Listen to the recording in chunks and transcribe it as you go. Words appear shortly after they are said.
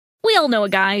all know a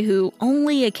guy who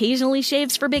only occasionally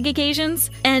shaves for big occasions,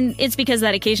 and it's because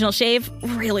that occasional shave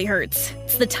really hurts.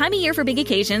 It's the time of year for big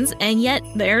occasions, and yet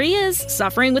there he is,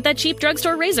 suffering with that cheap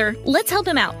drugstore razor. Let's help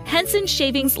him out. Henson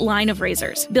Shaving's line of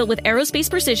razors, built with aerospace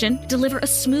precision, deliver a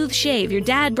smooth shave your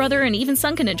dad, brother, and even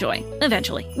son can enjoy,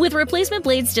 eventually. With replacement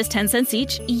blades just 10 cents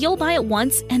each, you'll buy it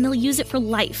once, and they'll use it for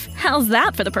life. How's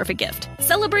that for the perfect gift?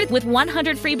 Celebrate with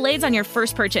 100 free blades on your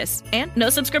first purchase, and no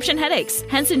subscription headaches.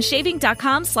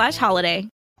 HensonShaving.com/holiday.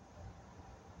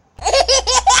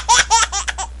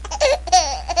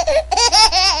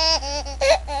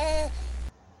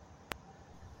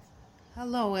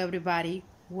 Hello everybody,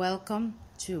 welcome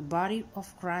to Body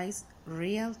of Christ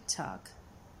Real Talk.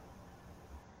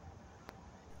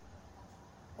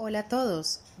 Hola a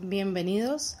todos,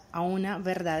 bienvenidos a una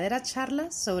verdadera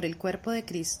charla sobre el cuerpo de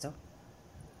Cristo.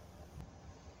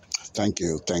 Thank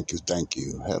you.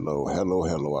 Hello.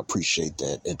 I appreciate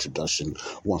that introduction.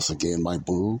 Once again, my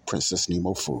boo, Princess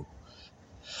Nemo Fu.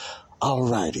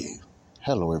 Alrighty.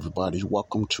 Hello, everybody.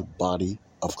 Welcome to Body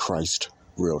of Christ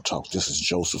Real Talk. This is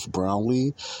Joseph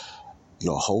Brownlee,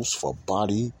 your host for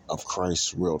Body of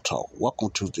Christ Real Talk. Welcome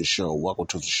to the show.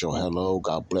 Hello.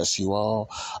 God bless you all.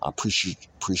 I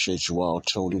appreciate you all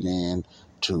tuning in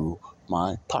to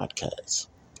my podcast.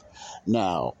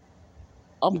 Now,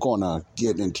 I'm going to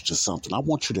get into something. I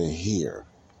want you to hear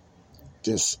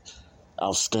this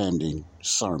outstanding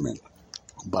sermon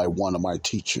by one of my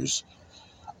teachers,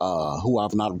 who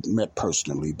I've not met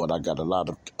personally, but I got a lot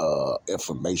of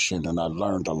information and I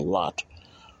learned a lot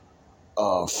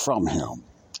from him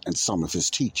and some of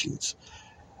his teachings.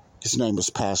 His name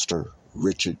is Pastor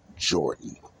Richard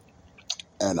Jordan.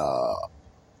 And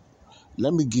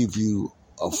let me give you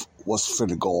what's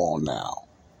finna go on now.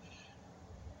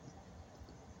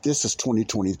 This is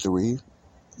 2023,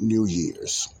 New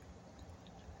Year's.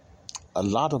 A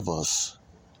lot of us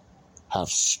have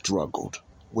struggled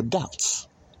with doubts.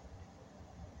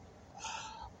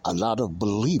 A lot of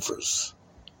believers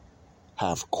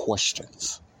have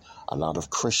questions. A lot of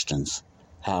Christians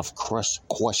have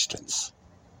questions.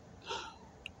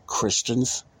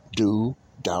 Christians do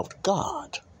doubt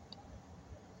God.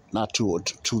 Not to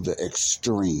the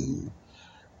extreme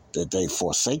that they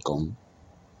forsake Him.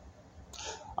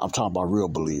 I'm talking about real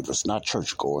believers, not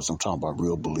churchgoers. I'm talking about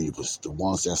real believers, the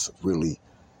ones that's really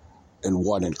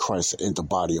in Christ, in the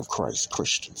body of Christ,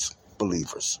 Christians,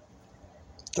 believers,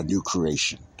 the new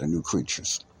creation, the new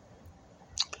creatures.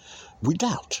 We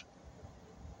doubt,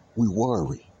 we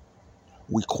worry,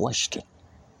 we question,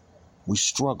 we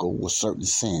struggle with certain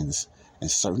sins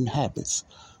and certain habits.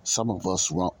 Some of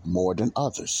us more than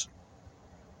others.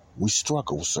 We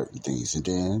struggle with certain things, and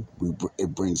then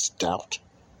it brings doubt.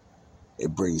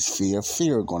 It brings fear.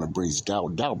 Fear going to bring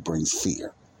doubt. Doubt brings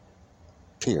fear.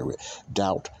 Period.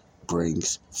 Doubt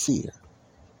brings fear.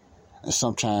 And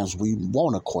sometimes we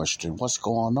want to question what's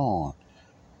going on.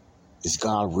 Is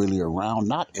God really around?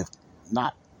 Not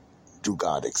do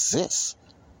God exist,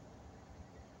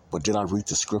 but did I read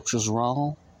the scriptures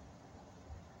wrong?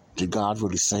 Did God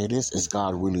really say this? Is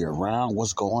God really around?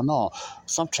 What's going on?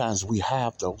 Sometimes we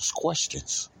have those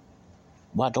questions.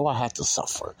 Why do I have to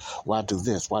suffer? Why do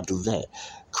this? Why do that?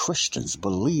 Christians,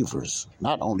 believers,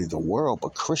 not only the world,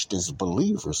 but Christians,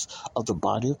 believers of the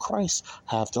body of Christ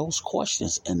have those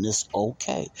questions. And it's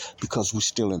okay because we're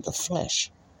still in the flesh.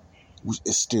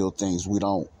 It's still things we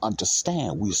don't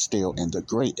understand. We're still in the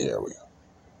gray area.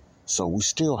 So we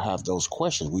still have those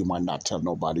questions. We might not tell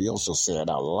nobody else or say it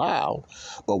out loud,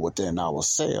 but within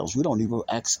ourselves, we don't even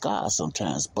ask God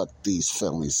sometimes. But these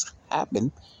feelings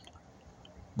happen.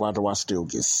 Why do I still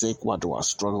get sick? Why do I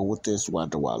struggle with this? Why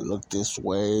do I look this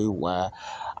way? Why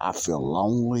I feel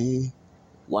lonely?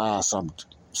 Why I'm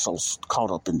so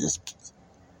caught up in this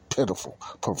pitiful,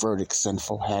 perverted,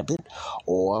 sinful habit?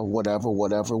 Or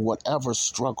whatever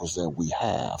struggles that we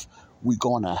have, we're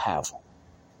going to have them.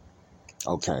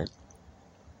 Okay?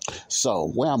 So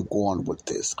where I'm going with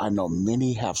this, I know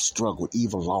many have struggled,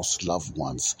 even lost loved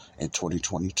ones in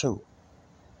 2022.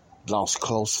 Lost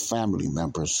close family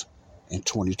members in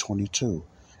 2022,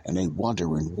 and they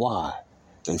wondering why.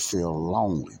 They feel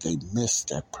lonely. They miss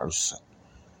that person,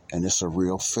 and it's a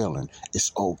real feeling.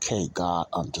 It's okay. God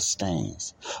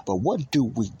understands. But what do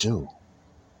we do?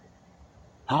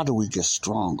 How do we get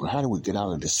stronger? How do we get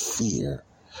out of this fear,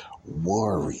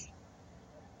 worry,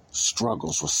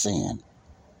 struggles with sin?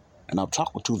 And I'm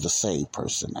talking to the saved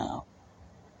person now.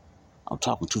 I'm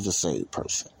talking to the saved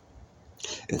person.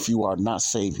 If you are not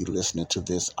saved, you're listening to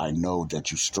this, I know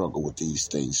that you struggle with these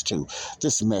things too.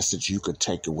 This message, you could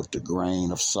take it with a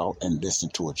grain of salt and listen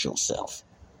to it yourself.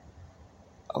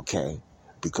 Okay?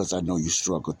 because I know you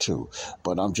struggle too.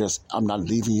 But I'm not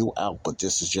leaving you out, but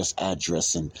this is just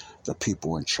addressing the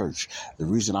people in church. The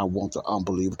reason I want the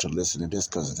unbeliever to listen to this,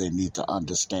 because they need to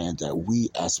understand that we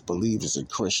as believers and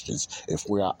Christians, if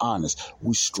we are honest,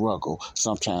 we struggle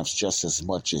sometimes just as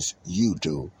much as you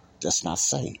do that's not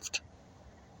saved.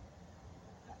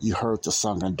 You heard the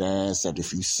song and dance that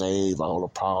if you save, all the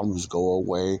problems go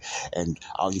away, and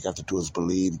all you got to do is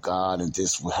believe God, and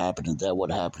this will happen, and that would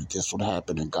happen, this would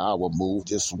happen, and God will move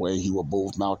this way. He will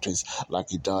move mountains like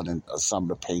he done in some of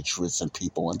the patriots and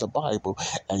people in the Bible.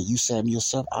 And you saying to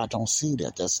yourself, I don't see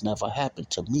that. That's never happened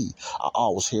to me. I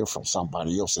always hear from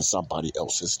somebody else and somebody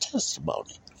else's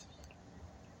testimony.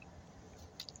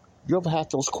 You ever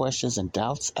had those questions and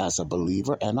doubts as a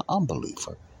believer and an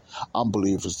unbeliever?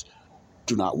 Unbelievers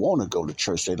do not want to go to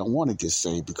church. They don't want to get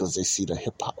saved because they see the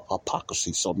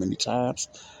hypocrisy so many times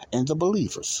in the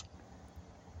believers.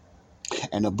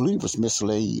 And the believers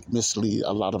mislead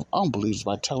a lot of unbelievers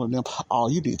by telling them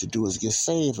all you need to do is get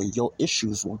saved and your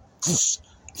issues will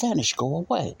vanish, go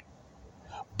away.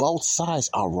 Both sides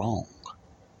are wrong.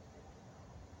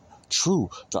 True,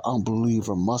 the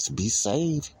unbeliever must be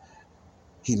saved.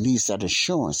 He needs that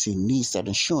assurance. He needs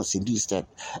that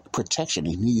protection.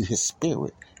 He needs his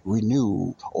spirit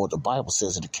renewed, or the Bible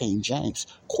says in the King James,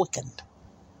 quickened.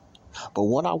 But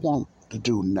what I want to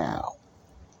do now,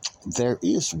 there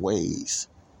is ways,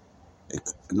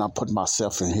 and I'm putting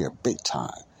myself in here big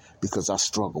time because I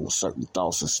struggle with certain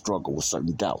thoughts and struggle with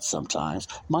certain doubts sometimes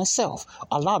myself.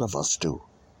 A lot of us do.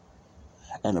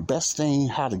 And the best thing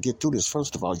how to get through this,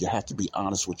 first of all, you have to be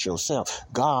honest with yourself.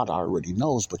 God already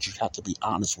knows, but you have to be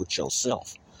honest with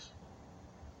yourself.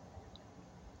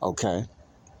 Okay?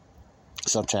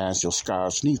 Sometimes your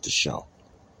scars need to show.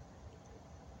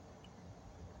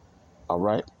 All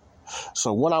right?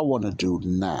 So what I want to do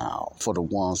now for the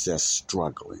ones that's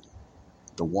struggling,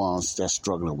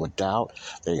 with doubt,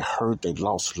 they hurt, they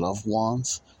lost loved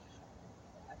ones,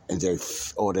 and they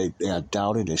are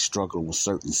doubting, they struggle with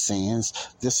certain sins.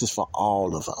 This is for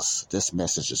all of us. This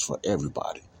message is for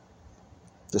everybody.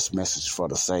 This message is for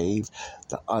the saved,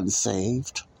 the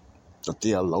unsaved, the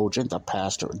theologian, the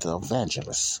pastor, and the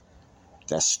evangelist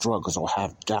that struggles or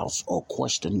have doubts or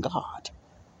question God.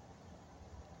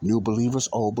 New believers,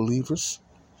 old believers,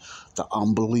 the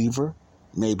unbeliever.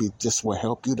 Maybe this will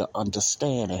help you to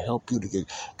understand and help you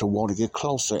to want to get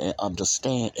closer and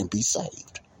understand and be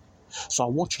saved. So I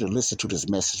want you to listen to this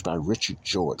message by Richard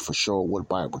Jordan for Shorewood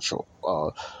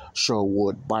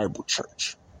Bible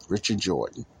Church. Richard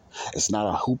Jordan. It's not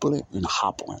a hooping and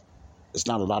hopping. It's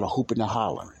not a lot of hooping and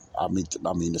hollering. I mean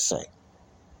to say.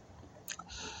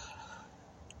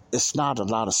 It's not a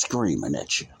lot of screaming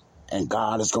at you. And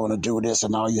God is going to do this,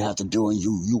 and all you have to do, and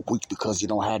you weak because you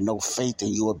don't have no faith,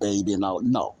 and you a baby, and all.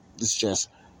 No, it's just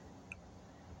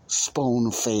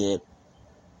spoon-fed,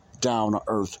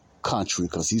 down-to-earth country,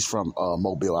 because he's from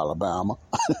Mobile, Alabama.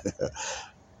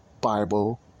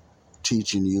 Bible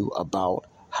teaching you about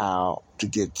how to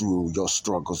get through your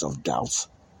struggles of doubts,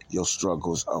 your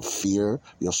struggles of fear,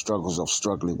 your struggles of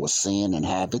struggling with sin and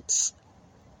habits,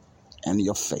 and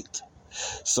your faith.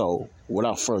 So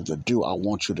without further ado, I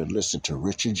want you to listen to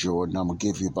Richard Jordan. I'm going to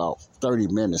give you about 30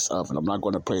 minutes of it. I'm not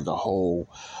going to play the whole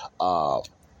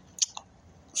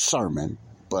sermon,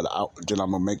 but then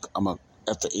I'm going to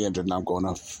at the end, and I'm going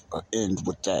to end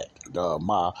with that,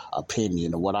 my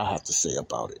opinion and what I have to say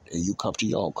about it. And you come to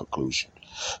your own conclusion.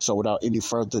 So without any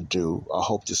further ado, I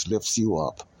hope this lifts you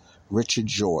up. Richard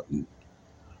Jordan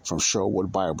from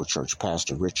Shorewood Bible Church,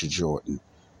 Pastor Richard Jordan.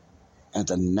 And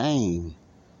the name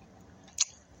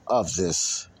of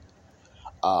this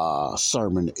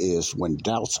sermon is When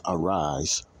Doubts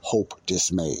Arise, Hope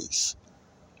Dismays.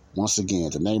 Once again,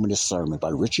 the name of this sermon by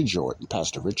Richard Jordan,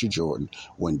 Pastor Richard Jordan,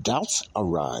 When Doubts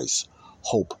Arise,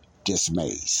 Hope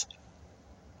Dismays.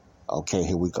 Okay,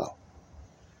 here we go.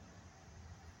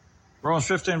 Romans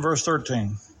 15, verse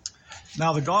 13.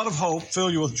 Now the God of hope fill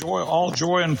you with joy, all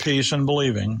joy and peace in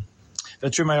believing,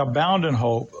 that you may abound in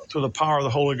hope through the power of the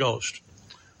Holy Ghost.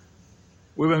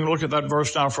 We've been looking at that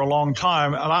verse now for a long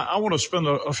time, and I want to spend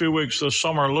a few weeks this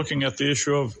summer looking at the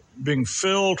issue of being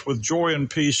filled with joy and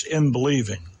peace in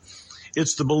believing.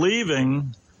 It's the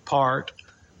believing part,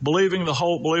 believing the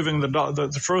hope, believing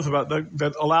the truth about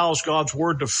that allows God's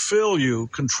word to fill you,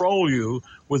 control you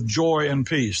with joy and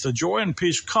peace. The joy and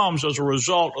peace comes as a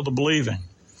result of the believing.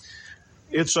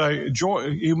 It's a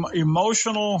joy,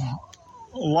 emotional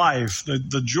life,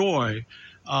 the joy,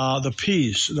 the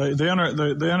peace,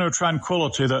 the inner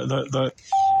tranquility,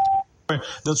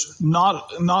 that's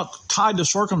not tied to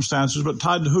circumstances, but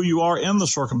tied to who you are in the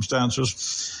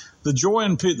circumstances. The joy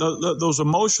and peace, those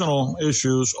emotional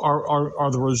issues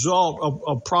are the result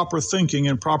of proper thinking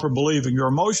and proper believing. Your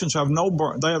emotions have no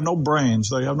brains.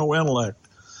 They have no intellect.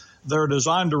 They're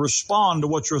designed to respond to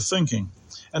what you're thinking.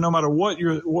 And no matter what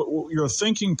your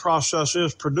thinking process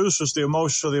is, produces the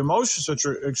emotions. So the emotions that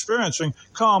you're experiencing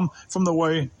come from the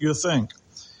way you think.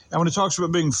 And when he talks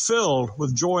about being filled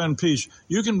with joy and peace,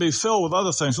 you can be filled with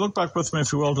other things. Look back with me,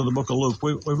 if you will, to the book of Luke.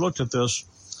 We've looked at this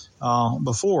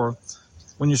before.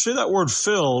 When you see that word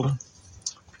filled,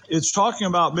 it's talking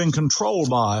about being controlled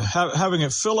by, having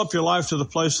it fill up your life to the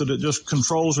place that it just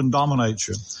controls and dominates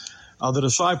you. The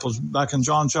disciples back in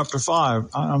Luke chapter 5,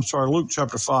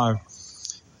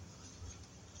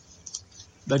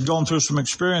 they'd gone through some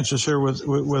experiences here with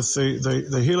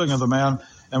the healing of the man.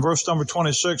 And verse number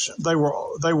 26, they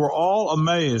were all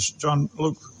amazed,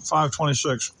 Luke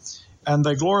 5:26, and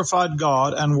they glorified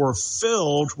God and were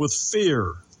filled with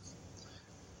fear.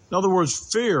 In other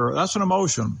words, fear, that's an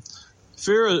emotion.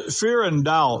 Fear and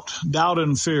doubt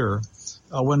and fear.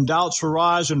 When doubts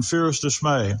arise and fears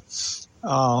dismay.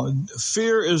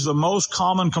 Fear is the most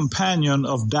common companion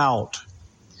of doubt.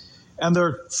 And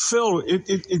they're filled,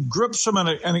 it grips them and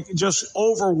it just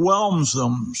overwhelms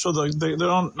them so that they're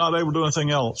not able to do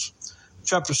anything else.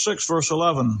 Chapter 6, verse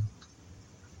 11.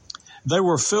 They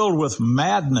were filled with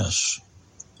madness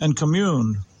and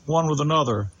communed one with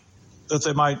another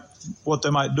what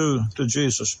they might do to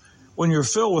Jesus. When you're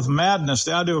filled with madness,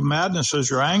 the idea of madness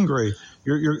is you're angry.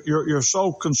 You're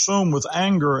so consumed with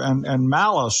anger and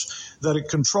malice that it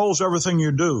controls everything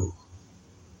you do.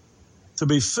 To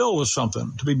be filled with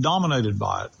something, to be dominated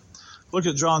by it. Look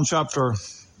at John chapter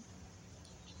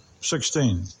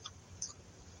 16.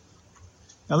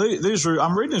 Now,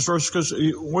 I'm reading these verses because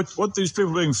what these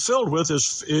people are being filled with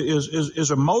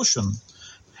is emotion,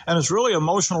 and it's really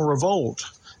emotional revolt.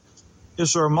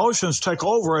 It's their emotions take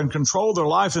over and control their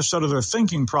life instead of their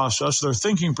thinking process. Their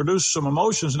thinking produces some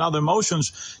emotions. Now the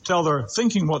emotions tell their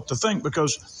thinking what to think,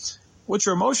 because what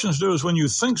your emotions do is when you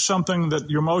think something that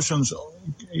your emotions,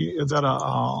 that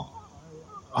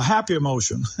a happy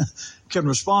emotion can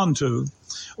respond to,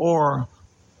 or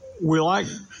we like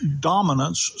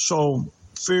dominance, so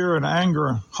fear and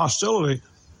anger, hostility,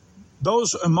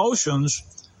 those emotions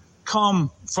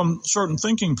come from certain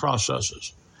thinking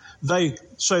processes. They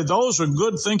say those are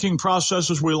good thinking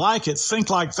processes. We like it. Think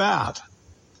like that.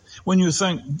 When you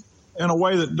think in a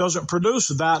way that doesn't produce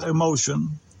that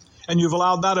emotion, and you've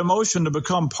allowed that emotion to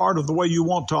become part of the way you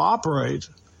want to operate,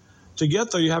 to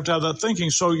get there, you have to have that thinking.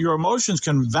 So your emotions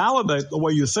can validate the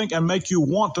way you think and make you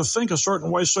want to think a certain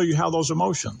way so you have those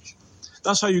emotions.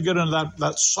 That's how you get into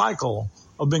that cycle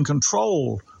of being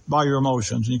controlled by your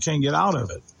emotions, and you can't get out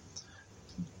of it.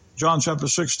 John chapter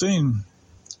 16,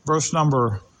 verse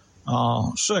number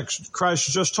 6. Christ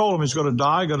has just told him he's going to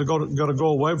die, got to go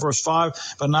away. Verse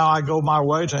 5, but now I go my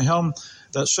way to him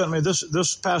that sent me.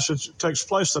 This passage takes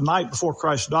place the night before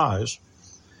Christ dies,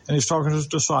 and he's talking to his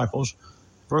disciples.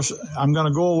 I'm going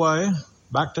to go away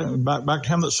back to him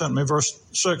that sent me. Verse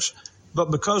 6,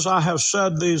 but because I have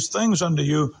said these things unto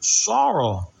you,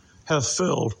 sorrow hath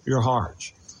filled your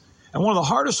hearts. And one of the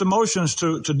hardest emotions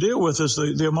to deal with is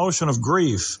the emotion of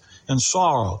grief and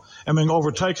sorrow and being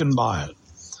overtaken by it.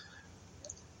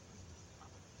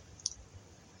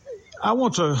 I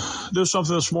want to do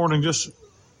something this morning, just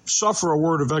suffer a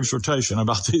word of exhortation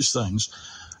about these things,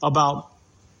 about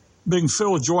being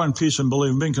filled with joy and peace and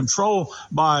believing, being controlled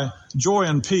by joy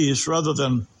and peace rather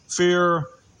than fear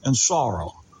and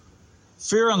sorrow.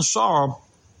 Fear and sorrow,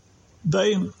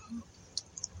 they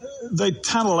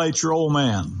tantillate your old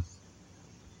man.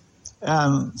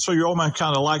 And so your old man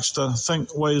kind of likes to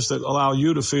think ways that allow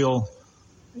you to feel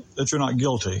that you're not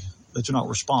guilty, that you're not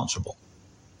responsible.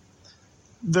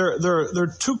 There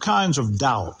are two kinds of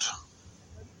doubt.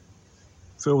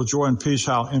 Filled with joy and peace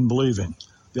in believing.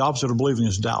 The opposite of believing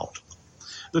is doubt.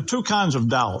 There are two kinds of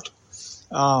doubt,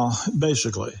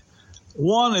 basically.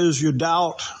 One is you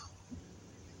doubt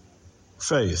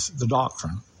faith, the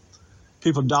doctrine.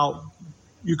 People doubt.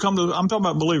 I'm talking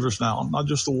about believers now, not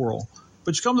just the world.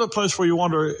 But you come to a place where you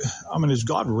wonder, is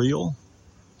God real?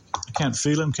 I can't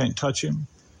feel him, can't touch him.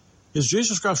 Is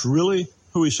Jesus Christ really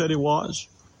who he said he was?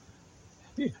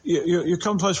 You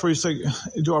come to a place where you think,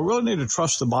 do I really need to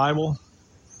trust the Bible?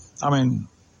 I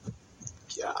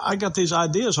got these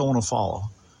ideas I want to follow.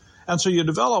 And so you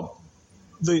develop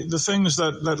the things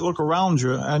that look around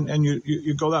you, and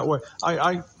you go that way.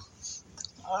 I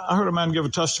heard a man give a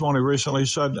testimony recently. He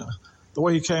said the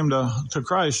way he came to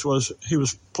Christ was he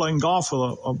was playing golf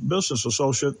with a business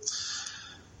associate,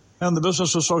 and the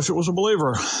business associate was a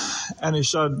believer. And he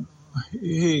said,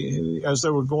 as they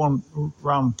were going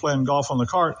around playing golf on the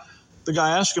cart, the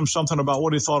guy asked him something about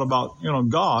what he thought about,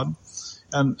 God.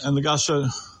 And the guy said,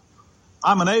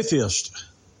 I'm an atheist.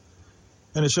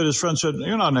 And he said, his friend said,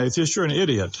 you're not an atheist, you're an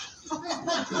idiot.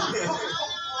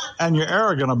 And you're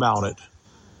arrogant about it.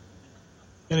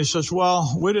 And he says,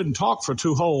 well, we didn't talk for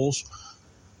 2 holes.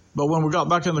 But when we got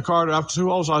back in the car after 2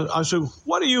 holes, I said,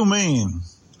 what do you mean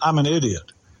I'm an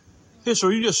idiot? He said,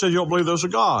 well, you just said you don't believe there's a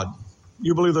God.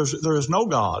 You believe there is no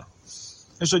God.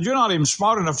 He said, you're not even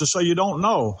smart enough to say you don't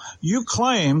know. You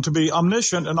claim to be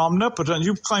omniscient and omnipotent.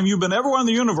 You claim you've been everywhere in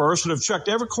the universe and have checked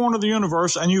every corner of the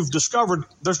universe, and you've discovered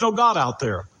there's no God out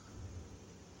there.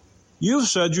 You've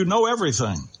said you know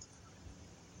everything.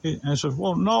 And I said,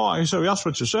 well, no. He said, well, that's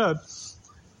what you said.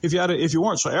 If you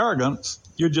weren't so arrogant,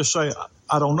 you'd just say,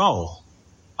 I don't know.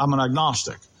 I'm an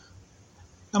agnostic.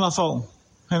 And I thought,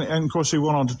 and of course he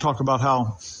went on to talk about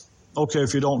how, okay,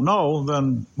 if you don't know,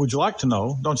 then would you like to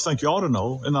know? Don't you think you ought to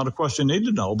know? Isn't that a question you need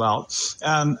to know about?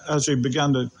 And as he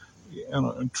began to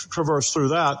traverse through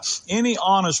that, any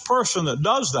honest person that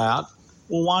does that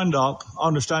will wind up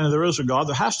understanding there is a God.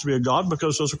 There has to be a God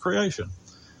because there's a creation.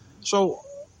 So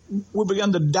we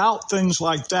begin to doubt things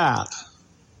like that.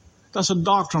 That's a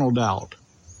doctrinal doubt.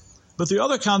 But the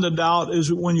other kind of doubt is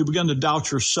when you begin to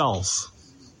doubt yourself.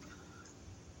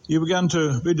 You begin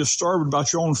to be disturbed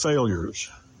about your own failures.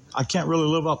 I can't really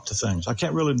live up to things. I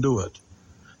can't really do it.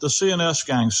 The CNS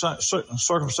gang,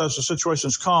 circumstances,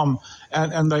 situations come,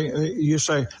 and you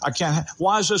say, I can't.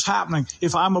 Why is this happening?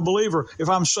 If I'm a believer, if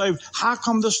I'm saved, how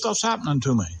come this stuff's happening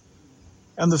to me?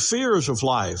 And the fears of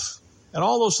life, and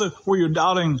all those things where you're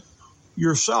doubting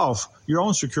yourself, your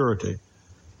own security.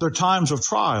 There are times of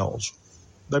trials.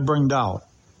 They bring doubt.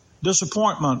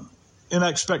 Disappointment in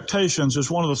expectations is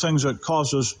one of the things that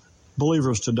causes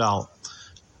believers to doubt.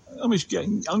 I'll give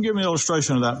you an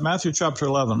illustration of that. Matthew chapter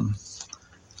 11.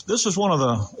 This is one of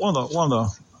the I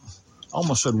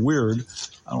almost said weird.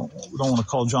 I don't want to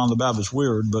call John the Baptist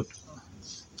weird, but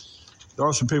there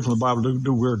are some people in the Bible who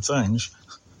do weird things.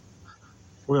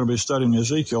 We're going to be studying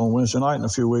Ezekiel on Wednesday night in a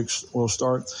few weeks. We'll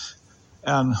start.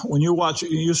 And when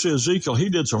you see Ezekiel, he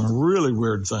did some really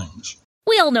weird things.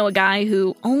 We all know a guy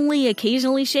who only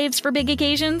occasionally shaves for big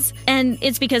occasions, and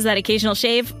it's because that occasional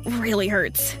shave really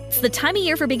hurts. It's the time of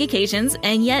year for big occasions,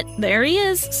 and yet there he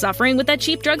is, suffering with that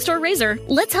cheap drugstore razor.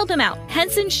 Let's help him out.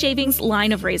 Henson Shaving's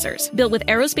line of razors, built with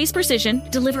aerospace precision,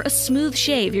 deliver a smooth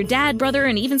shave your dad, brother,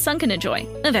 and even son can enjoy,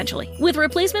 eventually. With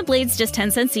replacement blades just 10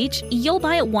 cents each, you'll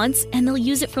buy it once, and they'll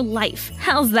use it for life.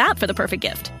 How's that for the perfect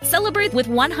gift? Celebrate with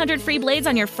 100 free blades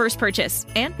on your first purchase,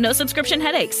 and no subscription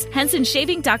headaches.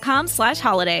 HensonShaving.com/holiday.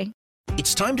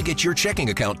 It's time to get your checking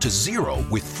account to zero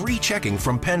with free checking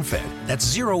from PenFed. That's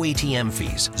zero ATM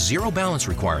fees, zero balance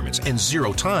requirements, and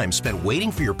zero time spent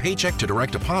waiting for your paycheck to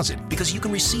direct deposit because you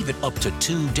can receive it up to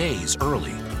 2 days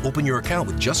early. Open your account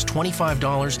with just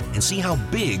 $25 and see how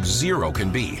big zero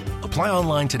can be. Apply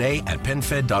online today at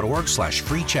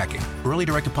PenFed.org/free checking. Early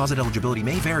direct deposit eligibility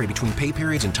may vary between pay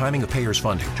periods and timing of payers'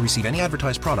 funding. To receive any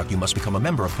advertised product, you must become a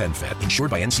member of PenFed,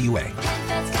 insured by NCUA.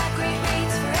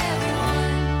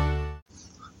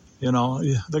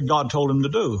 That God told him to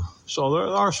do. So there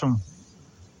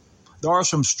are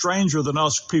some stranger than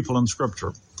us people in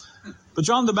Scripture. But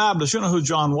John the Baptist, you know who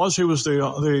John was? He was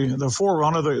the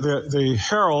forerunner, the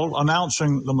herald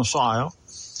announcing the Messiah.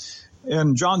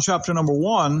 In John chapter number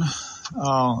 1,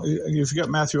 you forget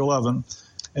Matthew 11.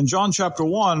 In John chapter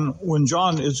 1, when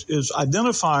John is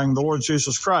identifying the Lord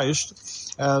Jesus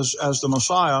Christ as the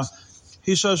Messiah,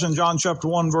 he says in John chapter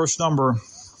 1, verse number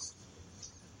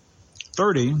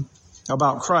 30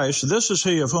 about Christ, this is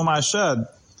he of whom I said,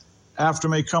 after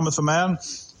me cometh a man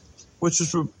which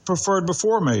is preferred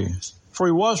before me, for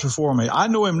he was before me. I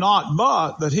knew him not,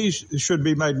 but that he should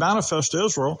be made manifest to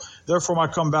Israel. Therefore I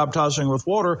come baptizing with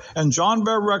water. And John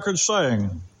bare record,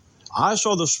 saying, I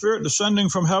saw the Spirit descending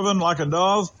from heaven like a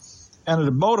dove, and it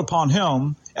abode upon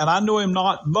him. And I knew him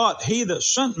not, but he that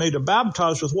sent me to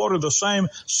baptize with water, the same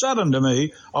said unto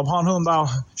me, upon whom thou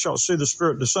shalt see the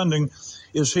Spirit descending,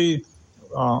 is he,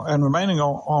 and remaining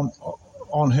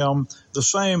on him, the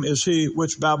same is he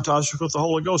which baptizes with the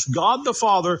Holy Ghost. God the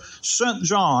Father sent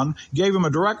John, gave him a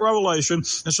direct revelation,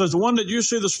 and says, the one that you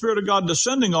see the Spirit of God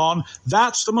descending on,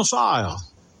 that's the Messiah.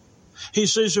 He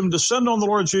sees him descend on the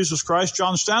Lord Jesus Christ.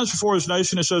 John stands before his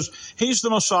nation and says, he's the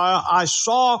Messiah. I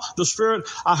saw the Spirit.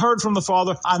 I heard from the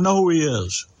Father. I know who he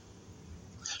is.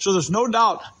 So there's no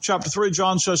doubt, chapter 3,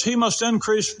 John says, he must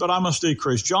increase, but I must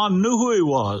decrease. John knew who he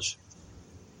was.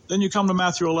 Then you come to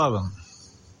Matthew 11.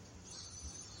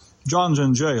 John's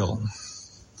in jail.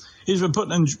 He's been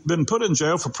put in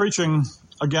jail for preaching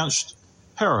against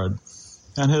Herod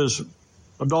and his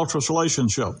adulterous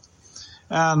relationship.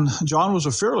 And John was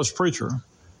a fearless preacher,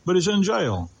 but he's in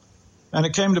jail. And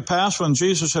it came to pass when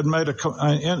Jesus had made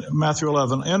in Matthew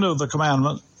 11, end of the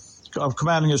commandment of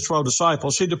commanding his 12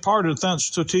 disciples, he departed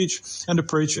thence to teach and to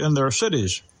preach in their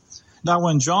cities. Now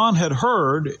when John had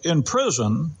heard in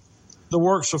prison the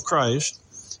works of Christ,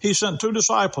 he sent 2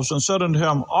 disciples and said unto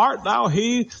him, Art thou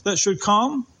he that should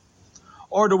come,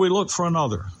 or do we look for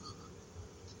another?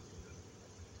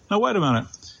 Now wait a minute.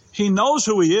 He knows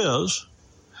who he is.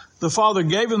 The Father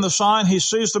gave him the sign. He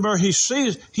sees the mirror. He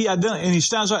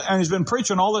stands up, and he's been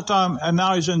preaching all the time, and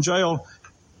now he's in jail.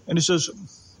 And he says,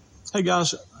 hey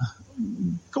guys,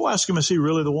 go ask him, is he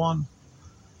really the one?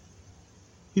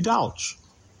 He doubts.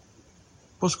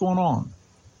 What's going on?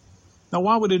 Now,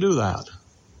 why would he do that?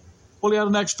 Well, he had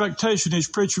an expectation. He's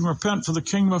preaching, repent, for the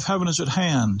kingdom of heaven is at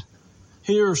hand.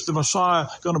 Here's the Messiah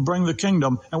going to bring the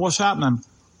kingdom. And what's happening?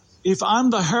 If I'm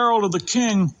the herald of the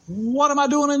king, what am I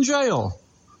doing in jail?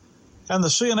 And the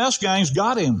CNS gangs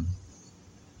got him.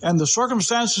 And the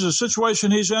circumstances, the situation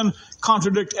he's in,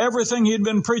 contradict everything he'd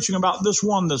been preaching about this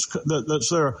one that's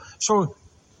there. So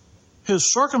his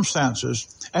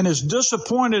circumstances and his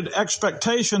disappointed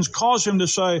expectations cause him to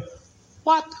say,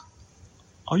 what?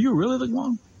 Are you really the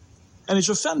one? And he's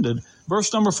offended.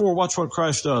 Verse number 4, watch what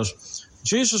Christ does.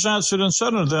 Jesus answered and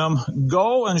said unto them,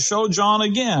 Go and show John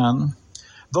again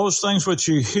those things which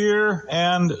you hear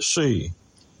and see.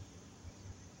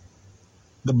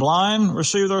 The blind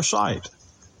receive their sight.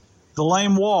 The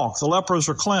lame walk, the lepers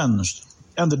are cleansed,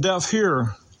 and the deaf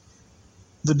hear.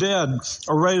 The dead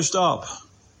are raised up.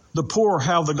 The poor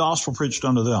have the gospel preached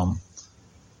unto them.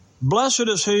 Blessed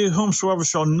is he whomsoever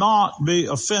shall not be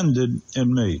offended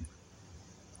in me.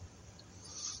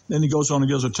 Then he goes on and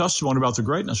gives a testimony about the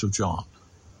greatness of John.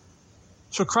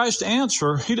 So Christ's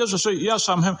answer, he doesn't say, yes,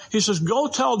 I'm him. He says, go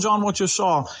tell John what you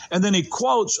saw. And then he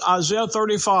quotes Isaiah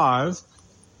 35.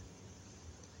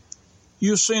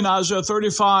 You've seen Isaiah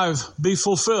 35 be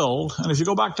fulfilled. And if you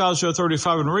go back to Isaiah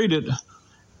 35 and read it,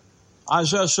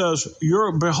 Isaiah says,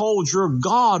 behold, your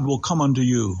God will come unto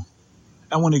you.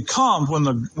 And when he comes,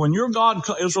 when your God,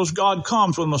 Israel's God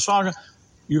comes, when Messiah,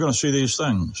 you're going to see these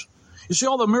things. You see,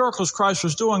 all the miracles Christ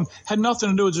was doing had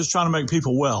nothing to do with just trying to make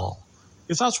people well.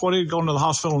 If that's what he'd go into the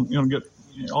hospital, get,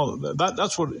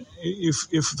 that's what,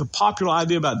 if the popular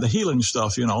idea about the healing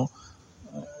stuff,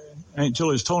 ain't till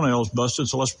his toenail's busted,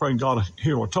 so let's pray God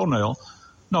heal a toenail.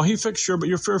 No, he fixed but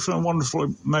you're fearfully and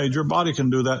wonderfully made. Your body can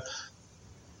do that.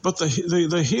 But the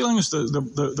healings,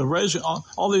 the raising,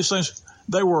 all these things,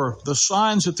 they were the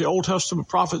signs that the Old Testament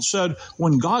prophet said,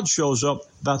 when God shows up,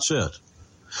 that's it.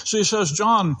 So he says,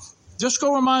 John, just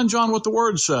go remind John what the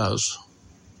Word says,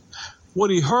 what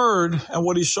he heard and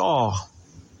what he saw.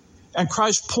 And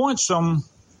Christ points them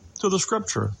to the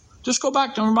Scripture. Just go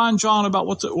back and remind John about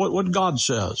what God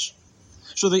says.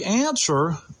 So the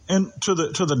answer to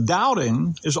the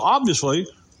doubting is obviously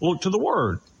look to the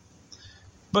Word.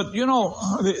 But,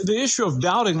 the issue of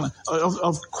doubting,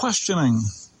 of questioning,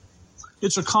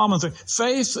 it's a common thing.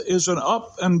 Faith is an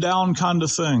up and down kind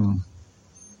of thing.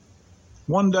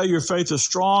 One day your faith is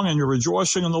strong and you're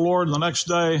rejoicing in the Lord, and the next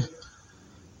day,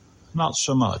 not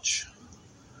so much.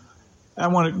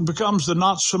 And when it becomes the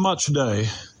not so much day,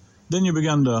 then you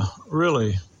begin to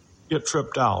really get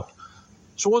tripped out.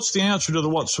 So what's the answer to the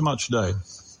what so much day?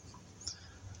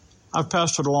 I've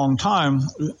pastored a long time,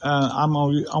 and I'm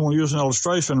going to use an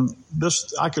illustration.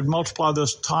 I could multiply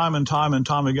this time and time and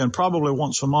time again, probably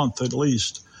once a month at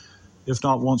least, if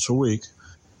not once a week.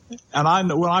 And I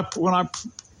know when I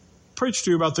preach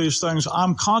to you about these things,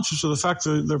 I'm conscious of the fact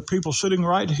that there are people sitting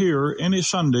right here any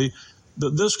Sunday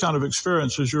that this kind of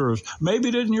experience is yours. Maybe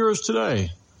it isn't yours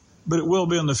today, but it will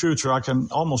be in the future. I can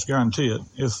almost guarantee it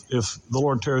if the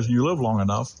Lord tarries and you live long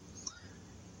enough.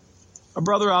 A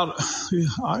brother I'm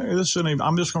just going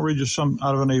to read you some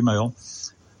out of an email.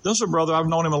 This is a brother, I've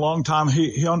known him a long time.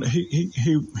 He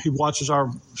watches our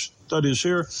studies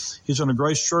here. He's in a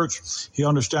grace church. He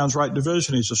understands right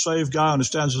division. He's a saved guy,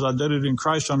 understands his identity in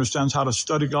Christ, understands how to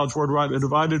study God's Word rightly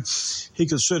divided. He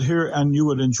could sit here and you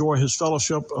would enjoy his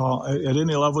fellowship at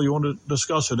any level you want to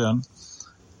discuss it in.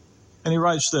 And he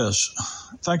writes this: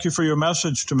 thank you for your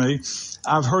message to me.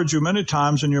 I've heard you many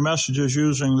times in your messages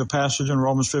using the passage in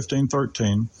Romans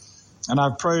 15:13, and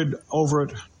I've prayed over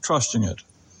it, trusting it.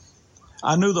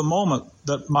 I knew the moment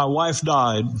that my wife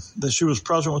died that she was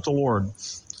present with the Lord,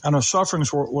 and her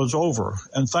sufferings was over,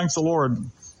 and thank the Lord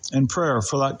in prayer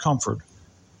for that comfort.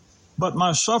 But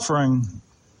my suffering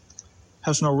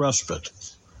has no respite.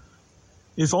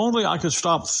 If only I could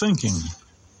stop thinking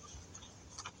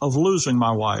of losing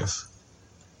my wife,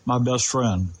 my best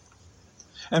friend.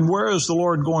 And where is the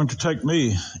Lord going to take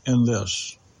me in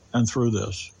this and through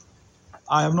this?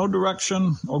 I have no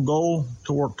direction or goal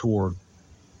to work toward.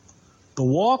 The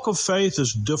walk of faith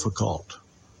is difficult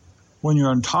when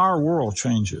your entire world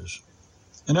changes,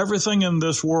 and everything in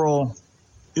this world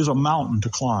is a mountain to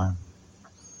climb.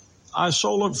 I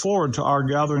so look forward to our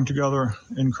gathering together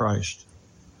in Christ.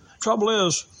 Trouble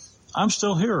is, I'm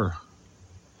still here,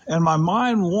 and my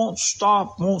mind won't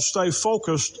stay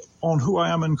focused on who I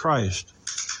am in Christ.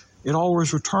 It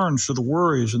always returns to the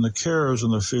worries and the cares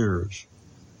and the fears.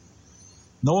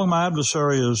 Knowing my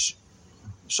adversary is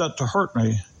set to hurt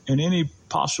me in any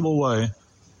possible way,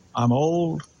 I'm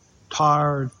old,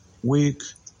 tired, weak,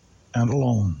 and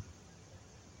alone.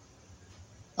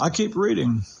 I keep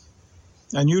reading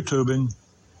and YouTubing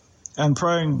and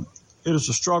praying. It is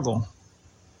a struggle.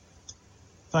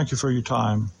 Thank you for your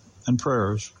time and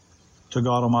prayers to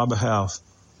God on my behalf.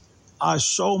 I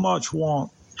so much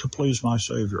want to please my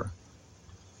Savior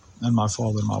and my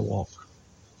Father in my walk.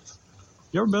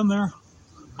 You ever been there?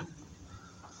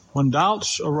 When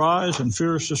doubts arise and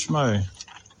fears dismay,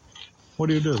 what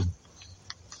do?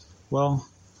 Well,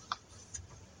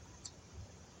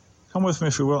 come with me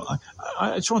if you will.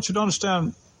 I just want you to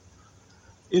understand,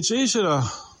 it's easy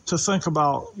to think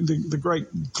about the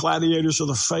great gladiators of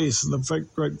the faith and the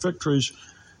great victories,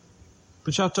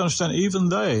 but you have to understand, even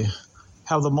they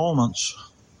have the moments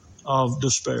of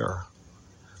despair.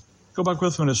 Go back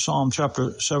with me to Psalm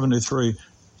chapter 73.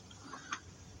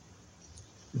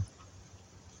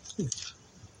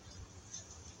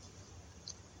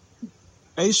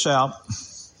 Asaph,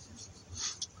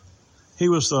 he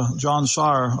was the John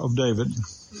Sire of David.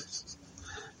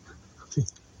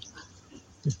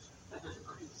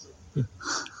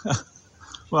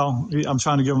 Well, I'm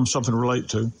trying to give him something to relate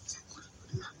to.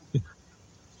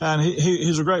 And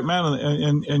he's a great man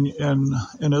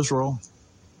in Israel.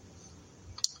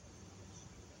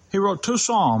 He wrote 2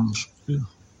 Psalms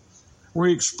where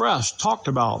he talked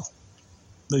about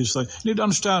these things. You need to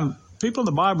understand, people in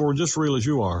the Bible were just real as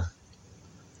you are.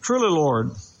 Truly,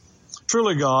 Lord,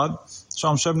 truly God,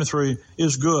 Psalm 73,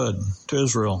 is good to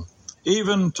Israel,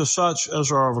 even to such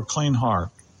as are of a clean heart.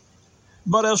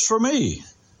 But as for me,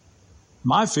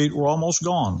 my feet were almost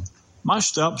gone. My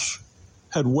steps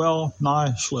had well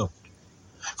nigh slipped.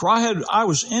 For I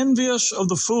was envious of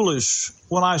the foolish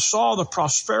when I saw the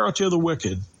prosperity of the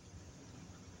wicked.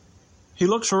 He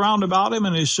looks around about him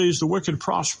and he sees the wicked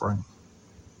prospering.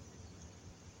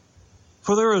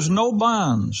 For there is no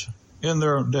bonds in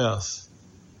their death,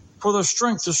 for their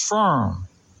strength is firm.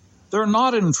 They're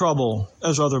not in trouble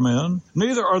as other men,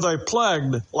 neither are they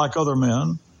plagued like other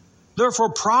men.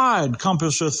 Therefore pride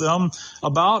compasseth them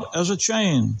about as a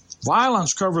chain.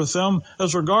 Violence covereth them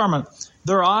as a garment.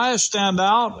 Their eyes stand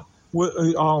out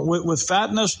with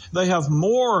fatness. They have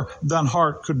more than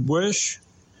heart could wish.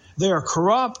 They are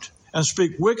corrupt and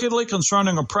speak wickedly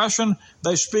concerning oppression.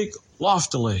 They speak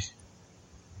loftily.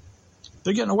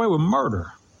 They're getting away with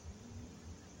murder.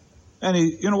 And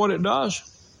you know what it does?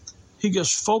 He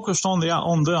gets focused on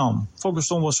them,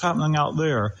 focused on what's happening out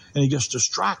there, and he gets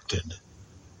distracted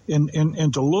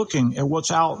into looking at what's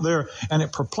out there, and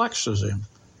it perplexes him.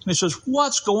 And he says,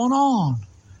 what's going on?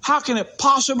 How can it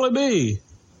possibly be?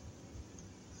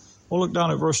 Well, look down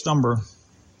at verse number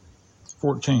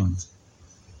 14.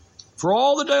 For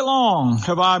all the day long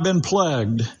have I been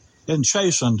plagued and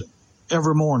chastened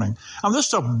every morning. This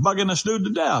stuff bugging this dude to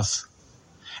death.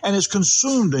 And it's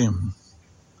consumed him.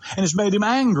 And it's made him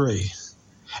angry.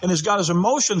 And it's got his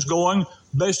emotions going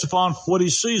based upon what he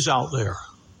sees out there.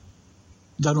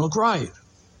 Doesn't look right.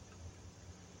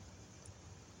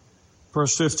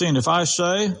 Verse 15, if I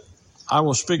say, I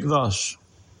will speak thus.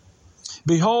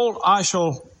 Behold, I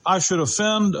should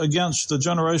offend against the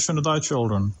generation of thy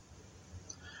children.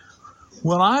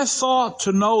 When I thought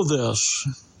to know this,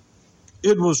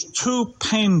 it was too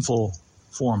painful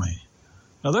for me.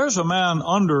 Now there's a man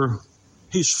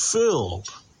he's filled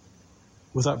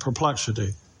with that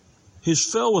perplexity. He's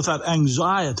filled with that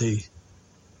anxiety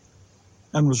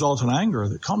and resultant anger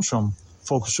that comes from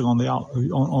focusing on the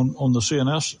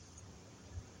CNS.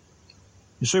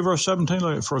 You see verse 17,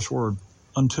 look at the first word,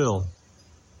 until.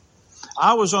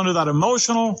 I was under that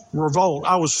emotional revolt.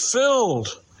 I was filled,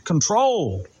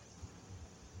 controlled,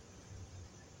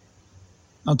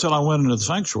 until I went into the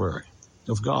sanctuary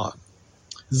of God.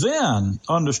 Then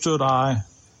understood I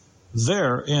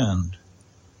their end.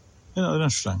 Isn't that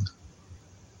interesting?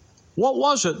 What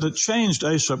was it that changed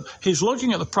Asaph? He's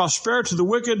looking at the prosperity of the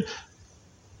wicked.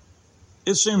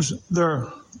 It seems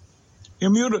they're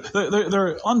immutable,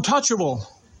 they're untouchable,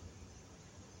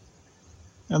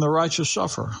 and the righteous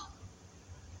suffer.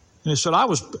 And he said, I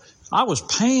was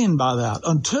pained by that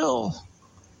until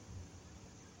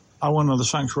I went into the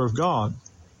sanctuary of God.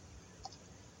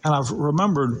 And I've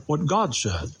remembered what God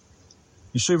said.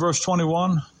 You see verse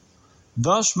 21?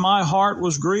 Thus my heart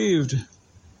was grieved.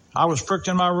 I was pricked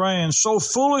in my reins. So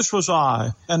foolish was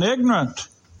I and ignorant.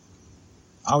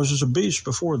 I was as a beast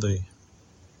before thee.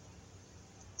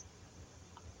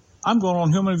 I'm going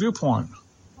on human viewpoint.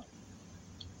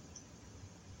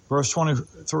 Verse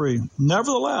 23,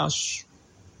 nevertheless,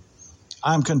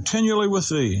 I am continually with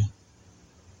thee.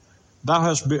 Thou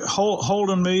hast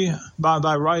holden me by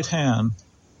thy right hand.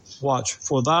 Watch,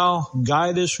 for thou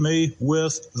guidest me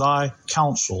with thy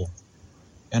counsel,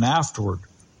 and afterward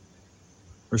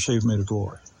receive me to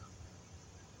glory.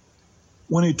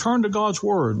 When he turned to God's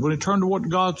word, when he turned to what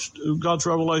God's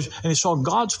revelation, and he saw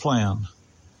God's plan,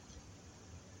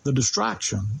 the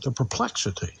distraction, the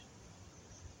perplexity.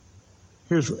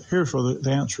 Here's where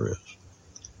the answer is.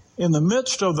 In the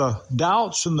midst of the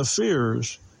doubts and the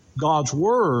fears, God's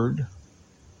word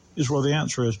is where the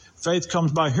answer is. Faith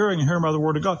comes by hearing, and hearing by the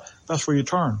word of God. That's where you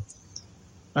turn.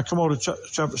 Now come on to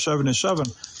chapter 77.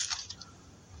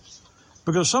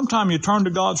 Because sometimes you turn to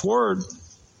God's word,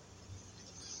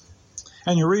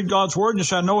 and you read God's word, and you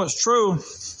say, I know it's true,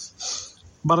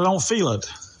 but I don't feel it.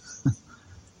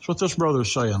 That's what this brother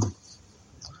is saying.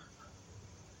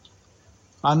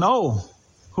 I know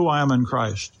who I am in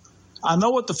Christ. I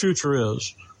know what the future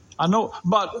is. I know,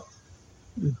 but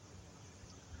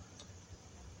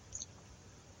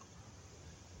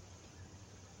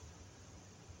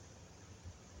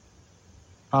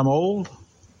I'm old,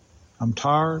 I'm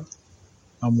tired,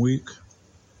 I'm weak,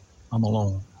 I'm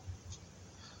alone.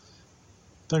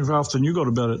 Think of how often you go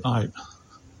to bed at night,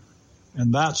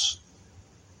 and that's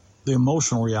the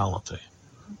emotional reality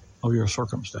of your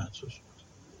circumstances.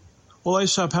 Well,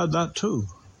 Asaph had that too.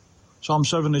 Psalm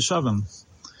 77.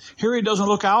 Here he doesn't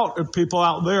look out at people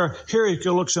out there. Here he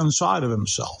looks inside of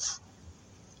himself.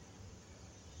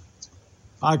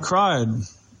 I cried.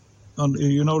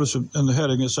 You notice in the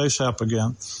heading, it's Asaph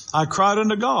again. I cried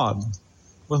unto God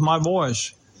with my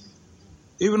voice,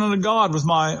 even unto God with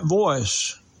my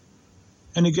voice,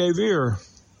 and he gave ear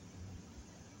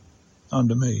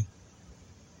unto me.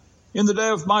 In the day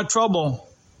of my trouble,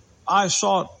 I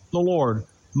sought the Lord.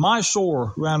 My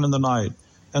sore ran in the night,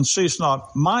 and ceased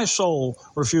not. My soul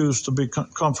refused to be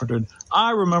comforted.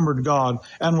 I remembered God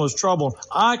and was troubled.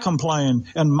 I complained,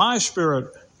 and my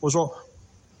spirit was...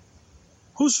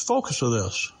 Who's the focus of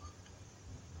this?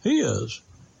 He is.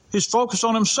 He's focused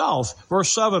on himself.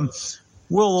 Verse 7,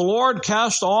 will the Lord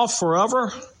cast off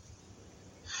forever?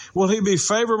 Will he be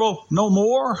favorable no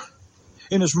more?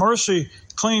 In his mercy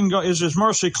is his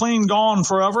mercy clean gone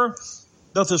forever?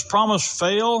 Doth his promise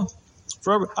fail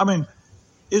forever? I mean,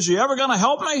 is he ever going to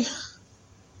help me?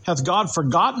 Hath God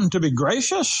forgotten to be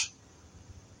gracious?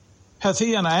 Hath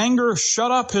he in anger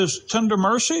shut up his tender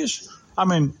mercies? I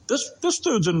mean, this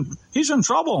dude's he's in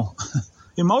trouble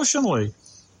emotionally.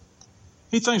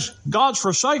 He thinks God's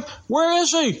forsaken. Where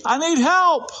is he? I need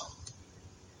help.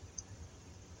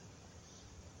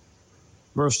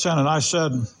 Verse 10, and I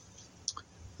said,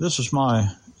 this is my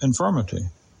infirmity,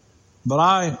 but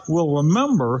I will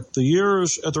remember the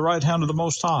years at the right hand of the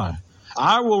Most High.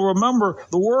 I will remember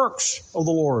the works of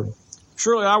the Lord.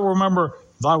 Surely I will remember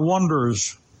thy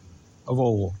wonders of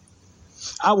old.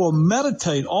 I will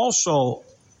meditate also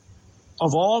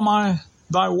of all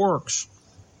thy works,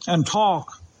 and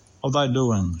talk of thy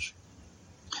doings.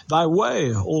 Thy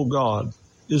way, O God,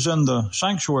 is in the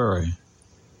sanctuary.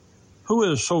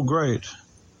 Who is so great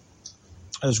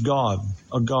as God,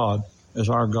 a God as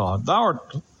our God? Thou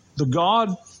art the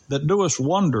God that doest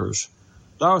wonders.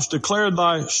 Thou hast declared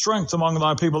thy strength among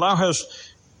thy people. Thou hast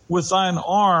with thine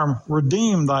arm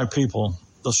redeemed thy people,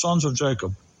 the sons of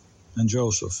Jacob and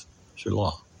Joseph.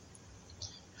 Selah.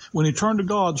 When he turned to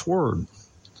God's word,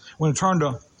 when he turned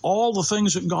to all the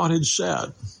things that God had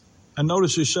said, and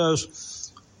notice he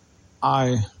says,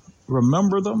 I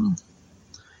remember them,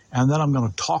 and then I'm going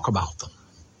to talk about them.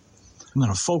 I'm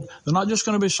going to focus. They're not just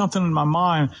going to be something in my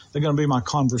mind. They're going to be my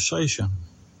conversation.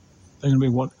 They're going to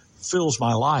be what fills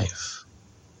my life.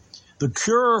 The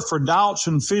cure for doubts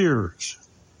and fears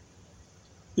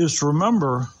is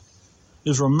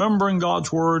remembering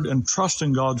God's word and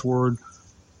trusting God's word,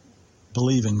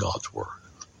 believing God's word.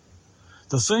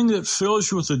 The thing that fills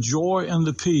you with the joy and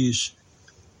the peace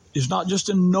is not just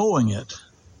in knowing it,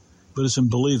 but it's in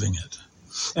believing it.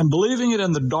 And believing it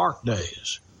in the dark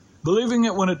days. Believing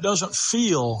it when it doesn't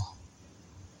feel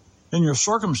in your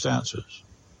circumstances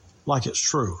like it's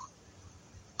true.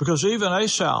 Because even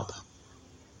Asaph,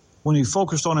 when he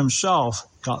focused on himself,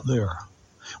 got there.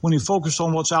 When he focused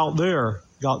on what's out there,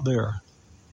 got there.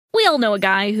 We all know a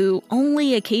guy who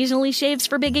only occasionally shaves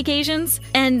for big occasions,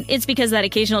 and it's because that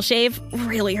occasional shave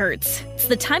really hurts. It's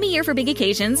the time of year for big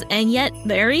occasions, and yet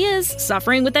there he is,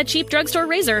 suffering with that cheap drugstore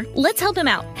razor. Let's help him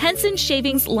out. Henson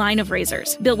Shaving's line of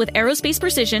razors, built with aerospace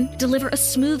precision, deliver a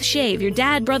smooth shave your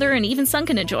dad, brother, and even son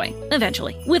can enjoy,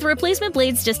 eventually. With replacement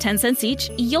blades just 10 cents each,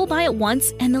 you'll buy it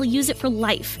once, and they'll use it for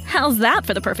life. How's that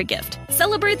for the perfect gift?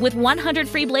 Celebrate with 100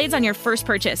 free blades on your first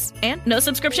purchase, and no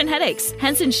subscription headaches.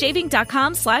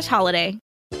 HensonShaving.com/holiday.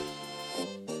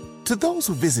 To those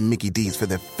who visit Mickey D's for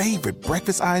their favorite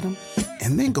breakfast item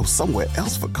and then go somewhere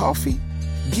else for coffee,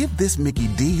 give this Mickey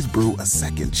D's brew a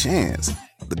second chance.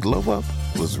 The glow up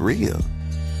was real.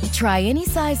 Try any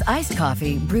size iced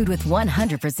coffee brewed with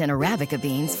 100% Arabica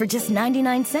beans for just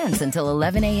 99 cents until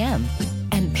 11 a.m.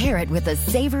 And pair it with a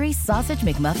savory sausage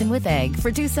McMuffin with egg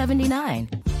for $2.79.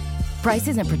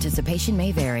 Prices and participation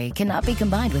may vary. Cannot be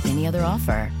combined with any other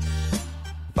offer.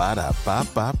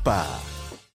 Ba-da-ba-ba-ba.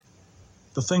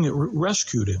 The thing that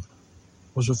rescued him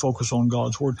was a focus on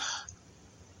God's Word.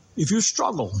 If you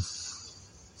struggle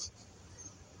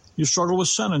with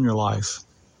sin in your life,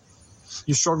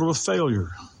 you struggle with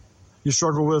failure, you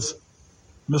struggle with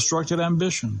misdirected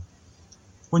ambition.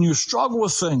 When you struggle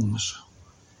with things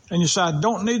and you say, I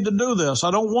don't need to do this,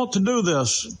 I don't want to do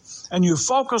this, and you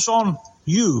focus on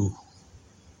you,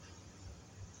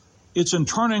 it's in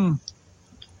turning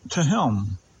to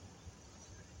Him.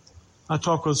 I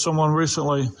talked with someone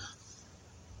recently,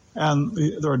 and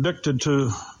they're addicted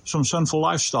to some sinful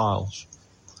lifestyles.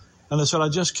 And they said, I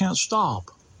just can't stop.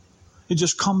 It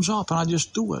just comes up, and I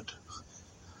just do it.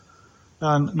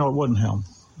 And no, it wasn't him.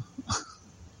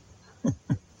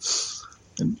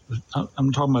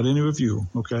 I'm talking about any of you,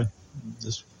 okay?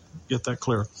 Just get that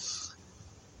clear.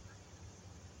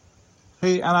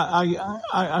 Hey, and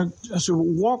I said,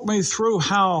 walk me through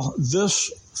how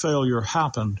this failure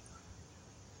happened.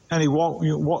 And he walked.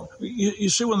 You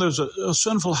see, when there's a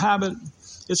sinful habit,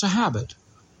 it's a habit.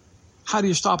 How do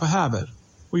you stop a habit?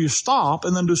 Well, you stop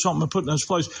and then do something to put it in its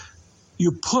place.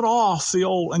 You put off the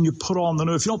old and you put on the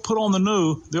new. If you don't put on the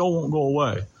new, the old won't go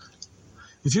away.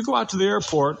 If you go out to the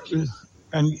airport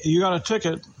and you got a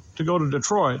ticket to go to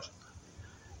Detroit,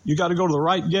 you got to go to the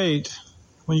right gate.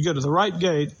 When you get to the right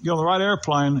gate, get on the right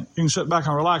airplane, you can sit back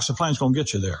and relax. The plane's going to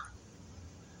get you there.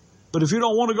 But if you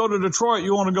don't want to go to Detroit,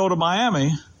 you want to go to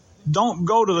Miami, don't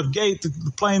go to the gate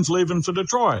the plane's leaving for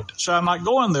Detroit. Say, I'm not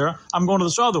going there. I'm going to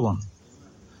this other one.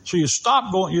 So you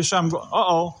stop going. You say, I'm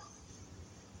going,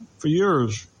 For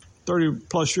years, 30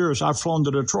 plus years, I've flown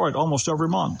to Detroit almost every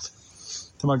month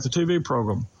to make the TV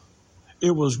program.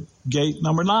 It was gate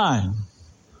number 9.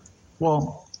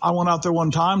 Well, I went out there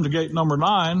one time to gate number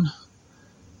 9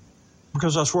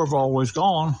 because that's where I've always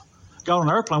gone. Got on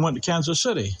an airplane, went to Kansas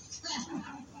City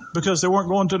because they weren't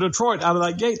going to Detroit out of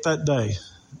that gate that day.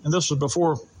 And this was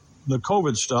before the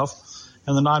COVID stuff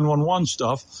and the 911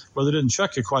 stuff, where they didn't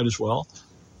check you quite as well.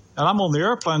 And I'm on the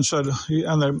airplane,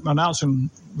 and they're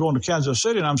announcing going to Kansas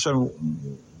City, and I'm saying,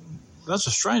 that's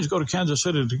a strange, go to Kansas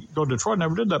City to go to Detroit.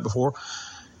 Never did that before.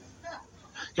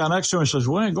 Guy next to me says,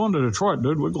 we ain't going to Detroit,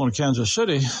 dude. We're going to Kansas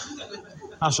City.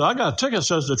 I said, I got a ticket that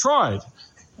says Detroit.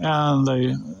 And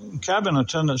the cabin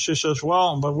attendant, she says,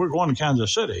 well, but we're going to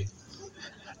Kansas City.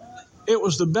 It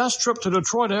was the best trip to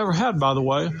Detroit I ever had, by the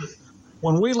way.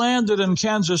 When we landed in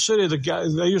Kansas City,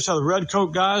 they used to have the red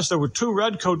coat guys. There were 2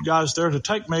 red coat guys there to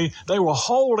take me. They were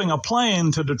holding a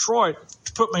plane to Detroit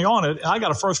to put me on it, and I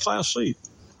got a first-class seat.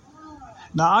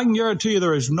 Now, I can guarantee you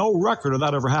there is no record of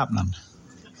that ever happening.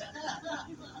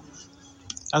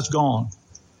 That's gone.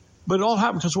 But it all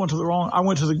happened because I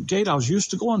went to the gate I was used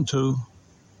to going to,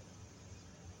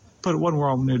 but it wasn't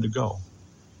where I needed to go.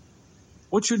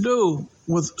 What you do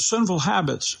with sinful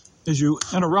habits is you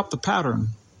interrupt the pattern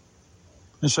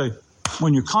and say,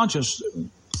 when your conscience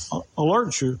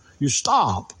alerts you, you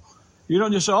stop. You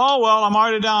don't just say, oh, well, I'm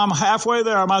already down, I'm halfway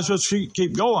there, I might as well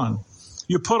keep going.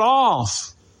 You put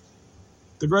off.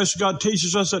 The grace of God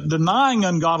teaches us that denying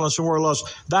ungodliness and worldly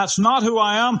lust, that's not who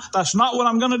I am, that's not what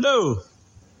I'm going to do.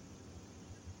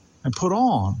 And put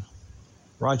on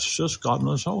righteousness,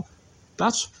 godliness, hope.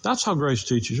 That's how grace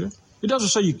teaches you. It doesn't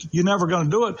say you're never going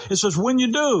to do it. It says when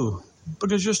you do,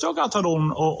 because you still got that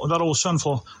old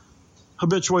sinful,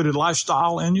 habituated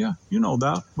lifestyle in you. You know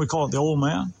that. We call it the old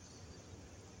man.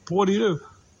 But what do?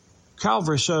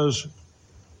 Calvary says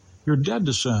you're dead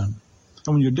to sin.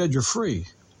 And when you're dead, you're free.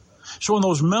 So when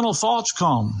those mental thoughts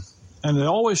come, and they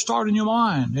always start in your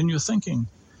mind, in your thinking,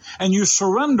 and you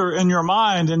surrender in your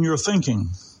mind and your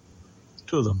thinking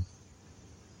to them.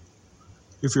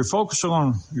 If you're focusing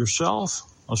on yourself,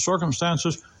 on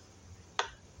circumstances,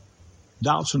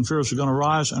 doubts and fears are going to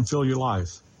rise and fill your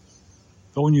life.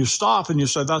 But when you stop and you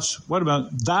say, wait a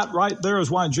minute, that right there is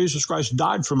why Jesus Christ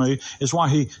died for me, is why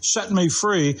he set me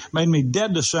free, made me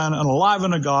dead to sin and alive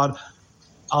unto God,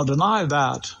 I'll deny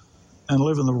that and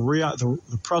live in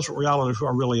the present reality of who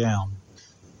I really am.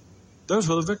 There's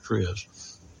where the victory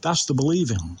is. That's the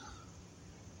believing.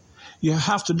 You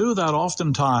have to do that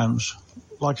oftentimes,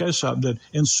 like Asaph did,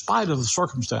 in spite of the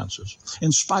circumstances,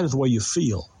 in spite of the way you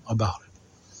feel about it.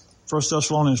 1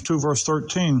 Thessalonians 2, verse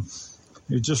 13,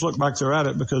 you just look back there at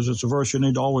it because it's a verse you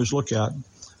need to always look at.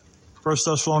 1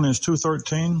 Thessalonians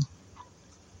 2:13.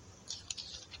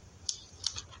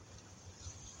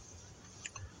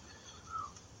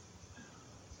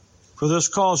 For this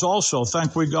cause also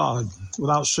thank we God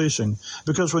without ceasing,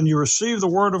 because when you received the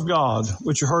word of God,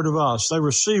 which you heard of us, they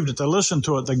received it, they listened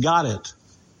to it, they got it.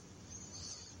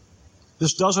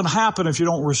 This doesn't happen if you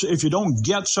don't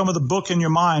get some of the book in your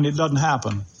mind. It doesn't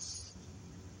happen.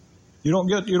 You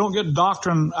don't get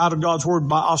doctrine out of God's word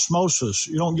by osmosis.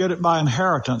 You don't get it by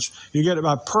inheritance. You get it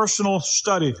by personal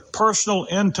study, personal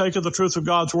intake of the truth of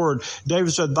God's word.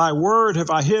 David said, "Thy word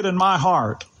have I hid in my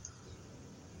heart,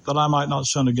 that I might not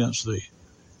sin against thee."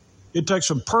 It takes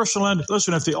some personal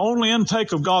listen, if the only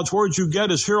intake of God's word you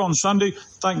get is here on Sunday,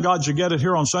 thank God you get it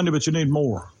here on Sunday, but you need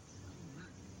more.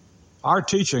 Our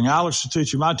teaching, Alex's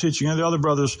teaching, my teaching, and the other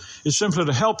brothers, is simply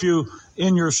to help you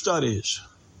in your studies.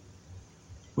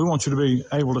 We want you to be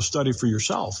able to study for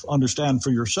yourself, understand for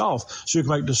yourself, so you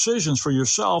can make decisions for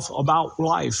yourself about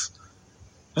life.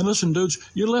 And listen, dudes,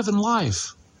 you're living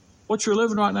life. What you're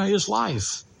living right now is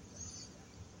life.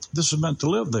 This is meant to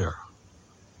live there.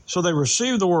 So they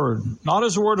receive the word, not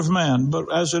as the word of man,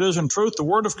 but as it is in truth, the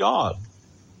word of God,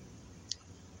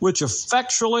 which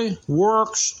effectually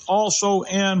works also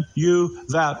in you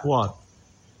that what?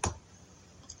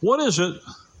 What is it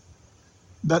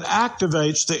that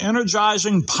activates the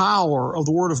energizing power of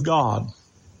the word of God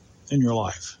in your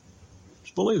life?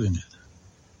 It's believing it.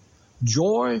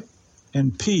 Joy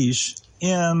and peace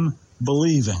in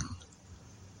believing.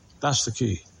 That's the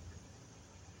key.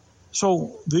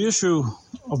 So the issue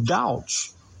of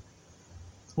doubts,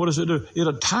 what does it do? It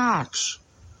attacks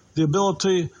the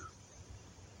ability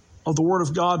of the Word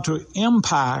of God to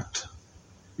impact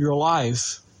your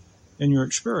life and your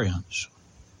experience.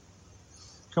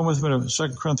 Come with me to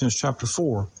 2 Corinthians chapter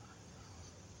 4.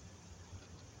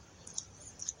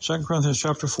 2 Corinthians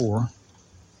chapter 4,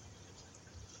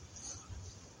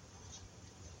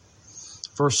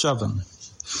 verse 7.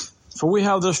 For we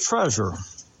have this treasure.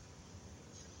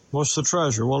 What's the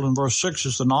treasure? Well, in verse 6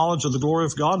 is the knowledge of the glory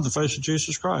of God in the face of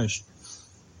Jesus Christ.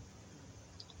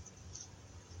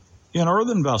 In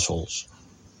earthen vessels.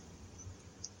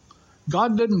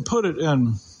 God didn't put it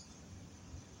in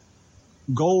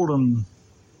golden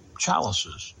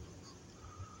chalices.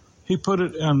 He put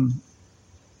it in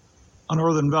an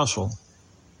earthen vessel.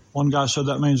 One guy said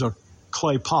that means a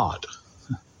clay pot.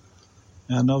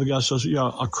 And another guy says,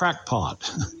 yeah, a crack pot.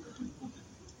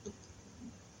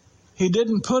 He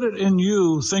didn't put it in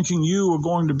you thinking you were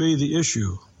going to be the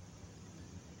issue.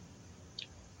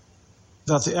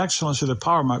 That the excellency of the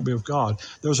power might be of God.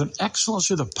 There's an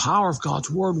excellency of the power of God's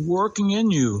word working in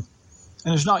you.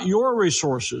 And it's not your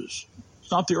resources.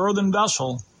 It's not the earthen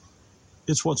vessel.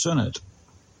 It's what's in it.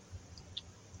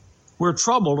 We're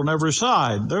troubled on every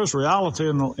side. There's reality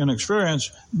and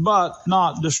experience, but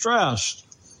not distressed.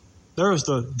 There's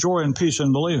the joy and peace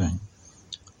in believing.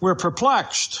 We're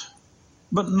perplexed,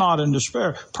 but not in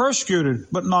despair. Persecuted,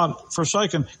 but not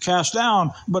forsaken. Cast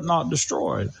down, but not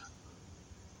destroyed.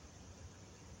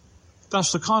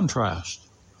 That's the contrast.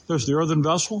 There's the earthen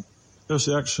vessel. There's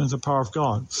the excellence of the power of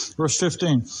God. Verse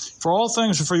 15. For all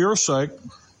things are for your sake,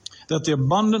 that the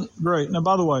abundant grace. Now,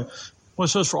 by the way, when it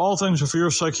says for all things are for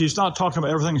your sake, he's not talking about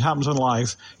everything that happens in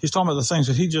life. He's talking about the things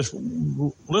that he just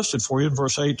listed for you in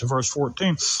verse 8 to verse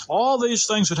 14. All these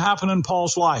things that happen in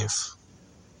Paul's life.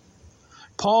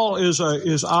 Paul is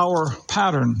our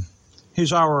pattern.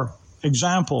 He's our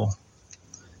example.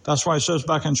 That's why it says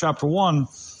back in chapter 1,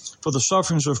 for the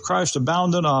sufferings of Christ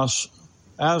abound in us,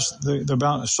 as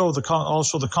also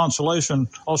the consolation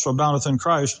also aboundeth in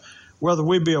Christ. Whether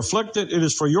we be afflicted, it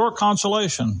is for your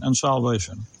consolation and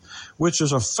salvation, which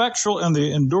is effectual in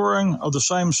the enduring of the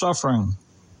same suffering.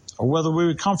 Or whether we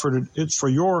be comforted, it's for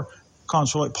your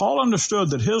consolation. Paul understood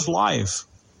that his life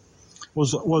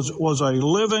was a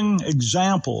living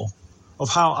example of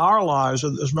how our lives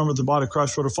as members of the body of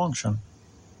Christ were to function.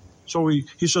 So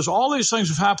he says, all these things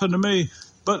have happened to me,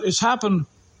 but it's happened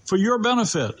for your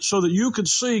benefit, so that you could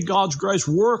see God's grace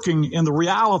working in the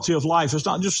reality of life. It's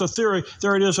not just a theory.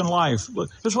 There it is in life.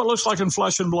 It's what it looks like in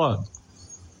flesh and blood.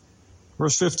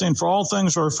 Verse 15, for all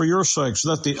things are for your sakes,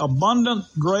 that the abundant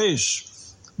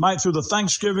grace might through the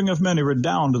thanksgiving of many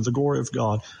redound to the glory of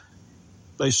God.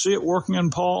 They see it working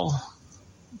in Paul.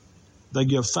 They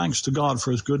give thanks to God for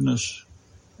his goodness,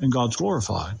 and God's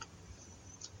glorified.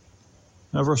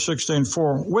 Now, verse 16,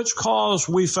 for which cause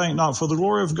we faint not, for the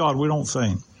glory of God we don't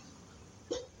faint.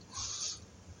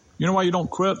 You know why you don't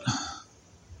quit?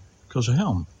 Because of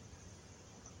him.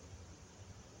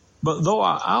 But though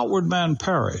our outward man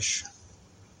perish,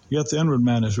 yet the inward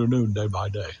man is renewed day by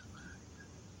day.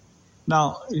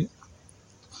 Now,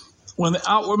 when the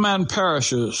outward man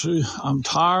perishes, I'm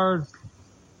tired,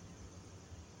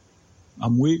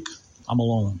 I'm weak, I'm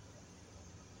alone.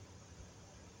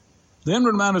 The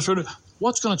inward man is renewed.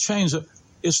 What's going to change it?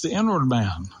 It's the inward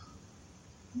man.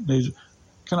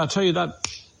 Can I tell you that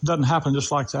doesn't happen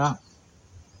just like that?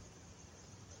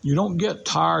 You don't get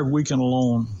tired, weak, and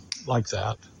alone like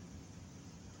that.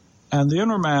 And the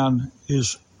inner man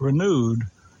is renewed,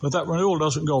 but that renewal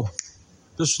doesn't go,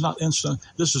 this is not instant,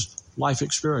 this is life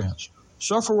experience.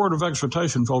 Suffer word of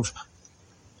exhortation, folks.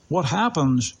 What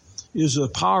happens is the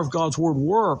power of God's word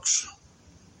works,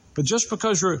 but just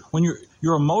because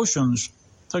your emotions,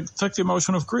 take the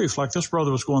emotion of grief, like this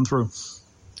brother was going through.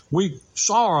 We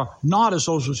sorrow not as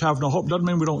those which have no hope. Doesn't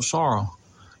mean we don't sorrow.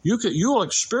 You will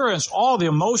experience all the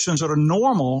emotions that are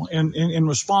normal in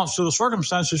response to the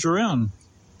circumstances you're in.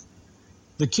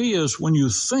 The key is when you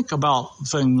think about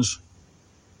things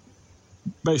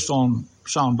based on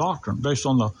sound doctrine, based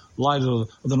on the light of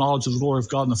the knowledge of the glory of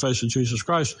God in the face of Jesus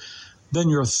Christ, then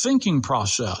your thinking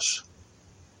process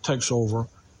takes over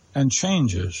and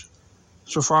changes.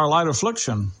 So for our light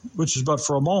affliction, which is but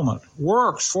for a moment,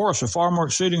 works for us a far more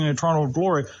exceeding and eternal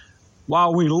glory,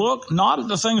 while we look not at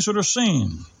the things that are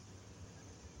seen,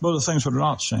 but the things that are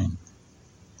not seen.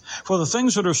 For the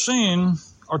things that are seen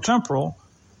are temporal,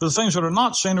 but the things that are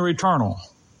not seen are eternal.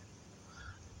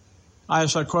 I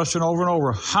ask that question over and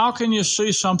over. How can you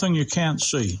see something you can't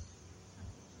see?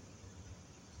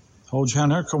 Hold your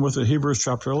hand here. Come with it, Hebrews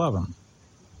chapter 11.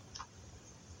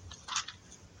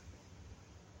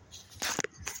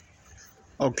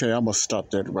 Okay, I'm going to stop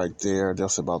that right there.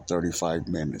 That's about 35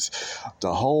 minutes.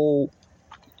 The whole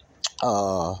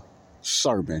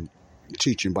sermon,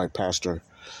 teaching by Pastor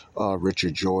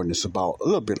Richard Jordan, is about a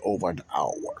little bit over an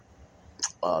hour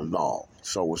long.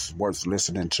 So it's worth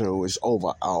listening to. It's over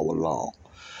an hour long.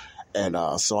 And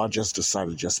so I just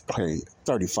decided to just play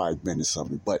 35 minutes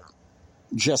of it. But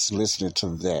just listening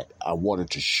to that, I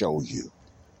wanted to show you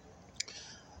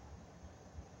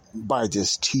by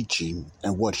this teaching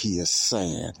and what he is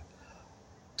saying,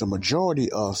 the majority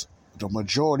of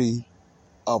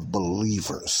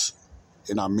believers,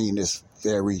 and I mean this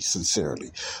very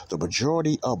sincerely, the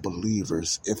majority of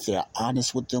believers, if they're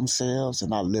honest with themselves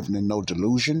and not living in no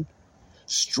delusion,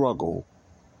 struggle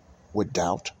with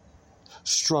doubt,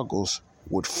 struggles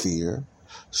with fear,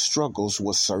 struggles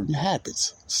with certain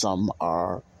habits. Some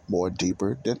are more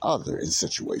deeper than others in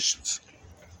situations.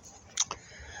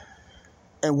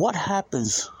 And what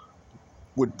happens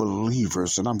with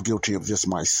believers, and I'm guilty of this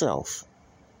myself,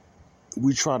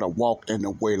 we try to walk in a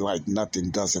way like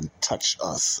nothing doesn't touch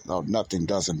us, or nothing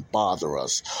doesn't bother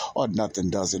us, or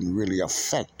nothing doesn't really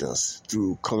affect us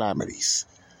through calamities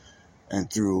and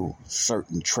through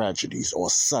certain tragedies, or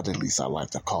suddenlies, I like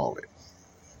to call it.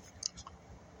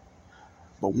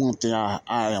 But one thing I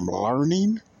am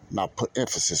learning, and I put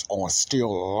emphasis on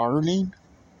still learning,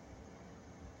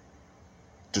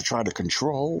 to try to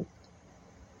control,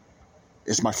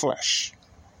 is my flesh.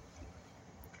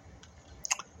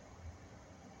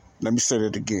 Let me say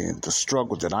that again. The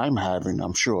struggle that I'm having,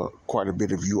 I'm sure quite a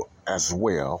bit of you as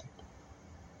well,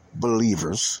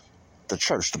 believers, the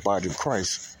church, the body of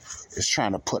Christ, is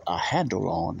trying to put a handle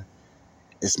on,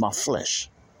 is my flesh.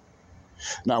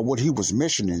 Now, what he was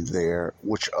mentioning there,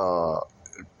 which a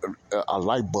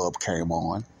light bulb came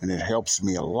on, and it helps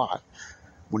me a lot,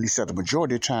 when he said the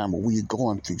majority of the time when we're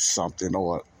going through something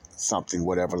or something,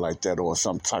 whatever like that, or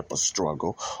some type of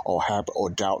struggle or habit or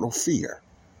doubt or fear,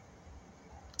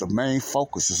 the main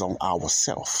focus is on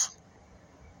ourselves.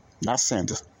 Not saying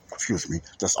that,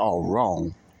 that's all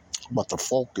wrong, but the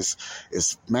focus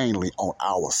is mainly on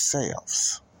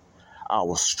ourselves,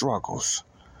 our struggles,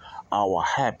 our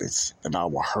habits, and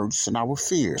our hurts and our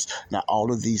fears. Now,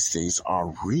 all of these things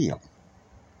are real.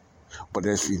 But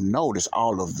if you notice,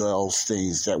 all of those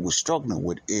things that we're struggling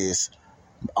with is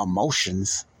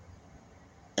emotions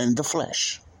and the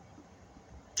flesh.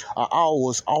 I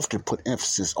always often put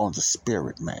emphasis on the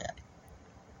spirit man.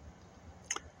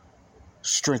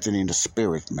 Strengthening the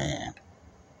spirit man.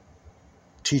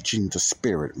 Teaching the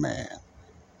spirit man.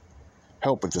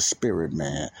 Helping the spirit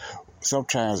man.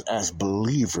 Sometimes as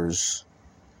believers,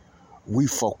 we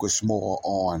focus more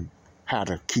on how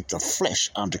to keep the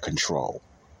flesh under control,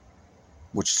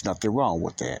 which is nothing wrong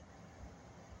with that.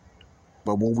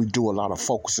 But when we do a lot of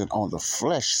focusing on the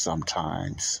flesh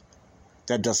sometimes,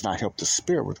 that does not help the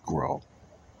spirit grow.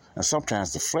 And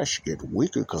sometimes the flesh get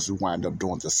weaker because we wind up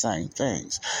doing the same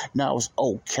things. Now, it's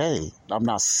okay. I'm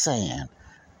not saying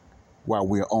while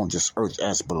we're on this earth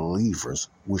as believers,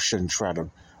 we shouldn't try to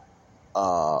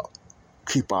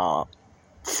keep our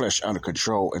flesh under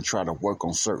control and try to work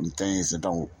on certain things and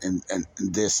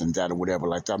this and that or whatever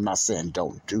like that. I'm not saying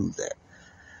don't do that.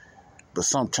 But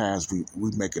sometimes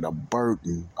we make it a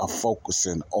burden of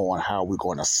focusing on how we're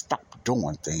going to stop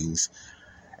doing things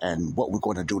and what we're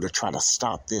going to do to try to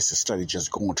stop this instead of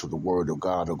just going to the Word of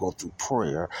God or go through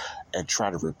prayer and try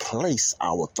to replace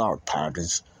our thought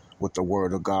patterns with the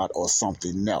Word of God or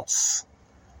something else.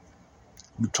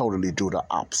 We totally do the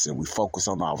opposite. We focus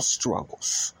on our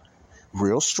struggles,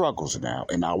 real struggles now,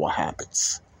 in our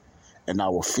habits, and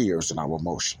our fears and our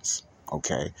emotions,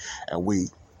 okay? And we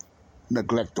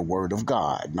neglect the Word of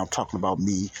God. And I'm talking about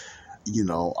me,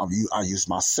 I use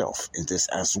myself in this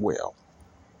as well.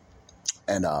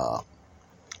 And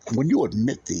when you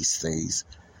admit these things,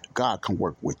 God can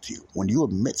work with you. When you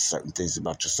admit certain things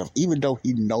about yourself, even though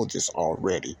He knows this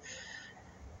already,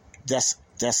 that's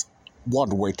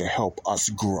one way to help us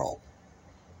grow.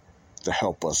 To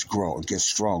help us grow and get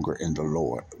stronger in the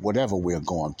Lord, whatever we're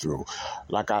going through.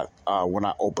 Like when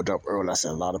I opened up earlier, I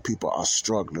said a lot of people are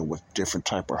struggling with different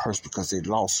type of hurts because they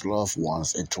lost loved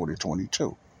ones in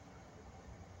 2022.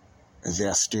 And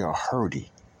they're still hurting.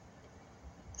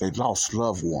 They lost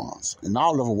loved ones. And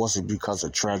all of it wasn't because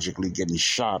of tragically getting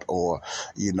shot or,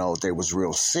 they was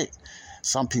real sick.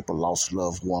 Some people lost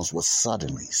loved ones with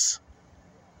suddenlies.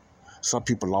 Some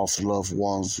people lost loved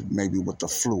ones maybe with the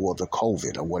flu or the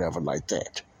COVID or whatever like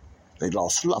that. They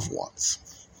lost loved ones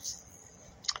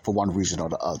for one reason or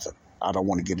the other. I don't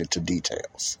want to get into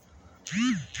details.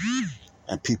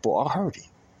 And people are hurting.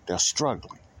 They're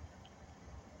struggling.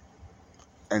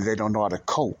 And they don't know how to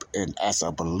cope. And as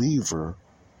a believer,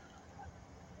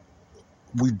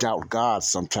 we doubt God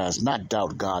sometimes. Not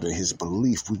doubt God and His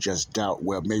belief. We just doubt,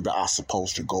 well, maybe I'm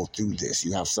supposed to go through this.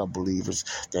 You have some believers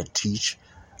that teach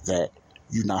that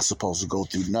you're not supposed to go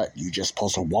through nothing. You're just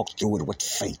supposed to walk through it with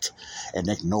faith and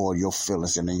ignore your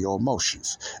feelings and your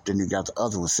emotions. Then you got the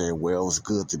other one saying, well, it's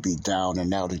good to be down and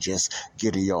now to just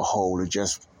get in your hole and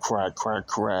just cry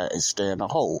and stay in a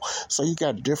hole. So you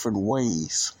got different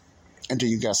ways. And then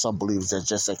you got some believers that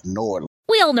just ignore it.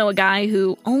 We all know a guy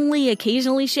who only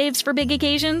occasionally shaves for big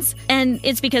occasions, and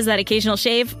it's because that occasional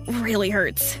shave really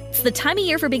hurts. It's the time of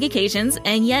year for big occasions,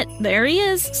 and yet there he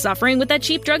is, suffering with that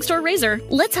cheap drugstore razor.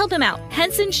 Let's help him out.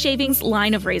 Henson Shaving's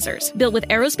line of razors, built with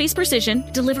aerospace precision,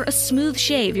 deliver a smooth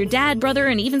shave your dad, brother,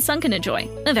 and even son can enjoy,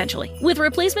 eventually. With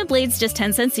replacement blades just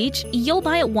 10 cents each, you'll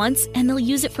buy it once, and they'll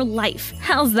use it for life.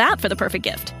 How's that for the perfect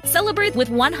gift? Celebrate with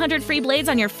 100 free blades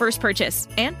on your first purchase,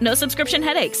 and no subscription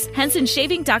headaches.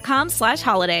 HensonShaving.com/holiday.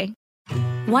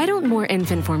 Why don't more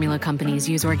infant formula companies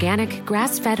use organic,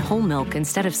 grass-fed whole milk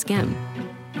instead of skim?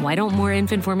 Why don't more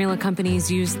infant formula companies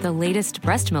use the latest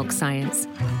breast milk science?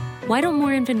 Why don't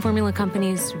more infant formula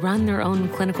companies run their own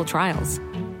clinical trials?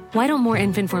 Why don't more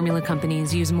infant formula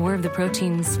companies use more of the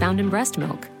proteins found in breast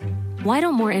milk? Why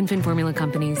don't more infant formula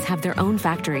companies have their own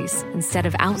factories instead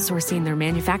of outsourcing their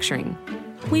manufacturing?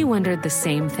 We wondered the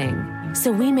same thing.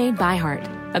 So we made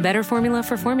ByHeart, a better formula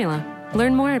for formula.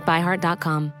 Learn more at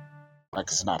byheart.com. Like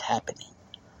it's not happening.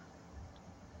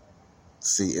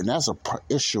 See, and that's a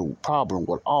problem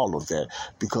with all of that,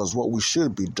 because what we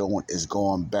should be doing is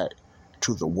going back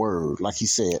to the Word, like he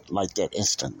said, like that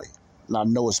instantly. And I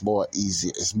know it's more easy.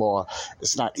 It's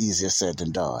not easier said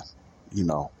than done,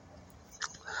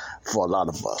 for a lot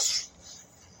of us.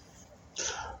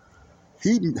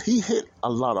 He hit a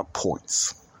lot of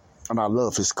points. And I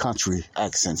love his country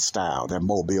accent style, that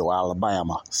Mobile,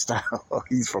 Alabama style.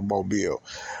 He's from Mobile.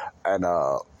 And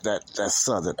that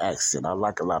Southern accent. I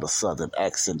like a lot of Southern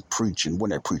accent preaching when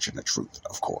they're preaching the truth,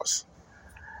 of course.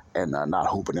 And not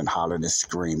hooping and hollering and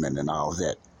screaming and all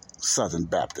that Southern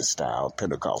Baptist style,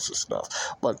 Pentecostal stuff.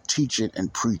 But teaching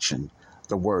and preaching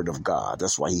the Word of God.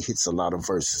 That's why he hits a lot of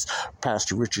verses.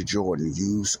 Pastor Richard Jordan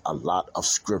used a lot of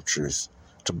scriptures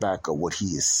to back up what he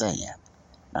is saying.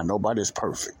 Now, nobody's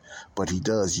perfect, but he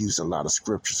does use a lot of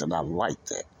scriptures, and I like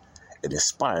that. It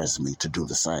inspires me to do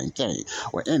the same thing.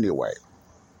 Well, anyway,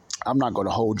 I'm not going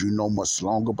to hold you much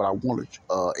longer, but I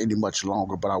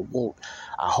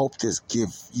hope this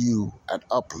gives you an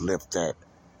uplift that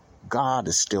God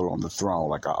is still on the throne,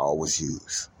 like I always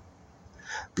use.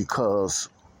 Because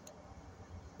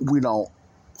we don't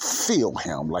feel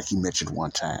him, like he mentioned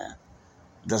one time.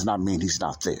 Does not mean he's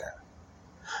not there.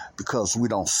 Because we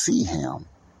don't see him,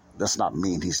 does not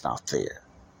mean he's not there.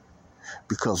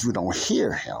 Because we don't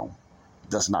hear him,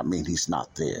 does not mean he's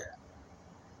not there.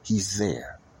 He's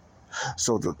there.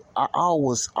 So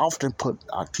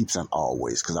I keep saying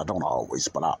always, because I don't always,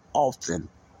 but I often,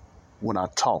 when I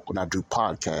do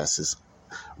podcasts,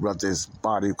 whether it's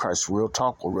Body of Christ Real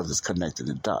Talk or whether it's Connected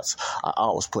in Dots, I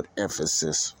always put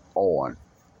emphasis on,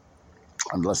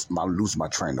 unless I lose my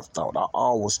train of thought, I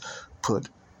always put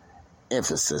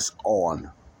emphasis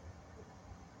on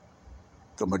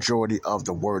the majority of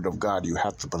the Word of God. You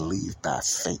have to believe by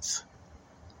faith,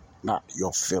 not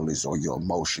your feelings or your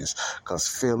emotions, because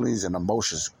feelings and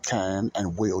emotions can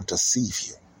and will deceive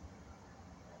you.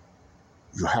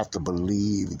 You have to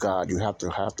believe God. You have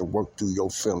to work through your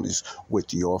feelings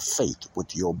with your faith,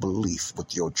 with your belief,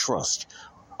 with your trust.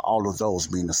 All of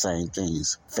those mean the same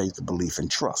things: faith, belief,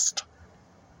 and trust.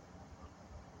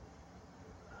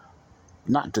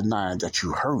 Not denying that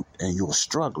you hurt and you're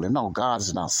struggling. No, God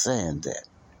is not saying that.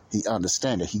 He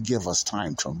understands that. He gives us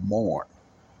time to mourn.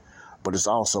 But it's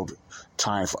also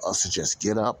time for us to just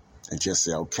get up and just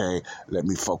say, okay, let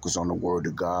me focus on the Word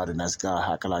of God and ask God,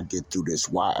 how can I get through this?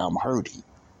 Why I'm hurting?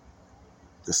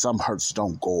 Because some hurts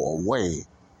don't go away,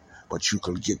 but you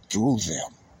can get through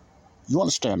them. You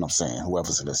understand what I'm saying?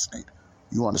 Whoever's listening,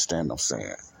 you understand what I'm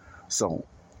saying? So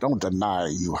don't deny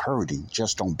you hurting.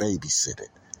 Just don't babysit it.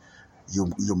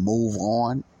 You move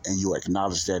on and you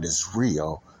acknowledge that it's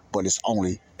real, but it's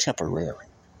only temporary.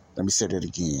 Let me say that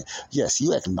again. Yes,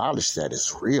 you acknowledge that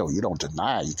it's real. You don't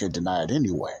deny it. You can't deny it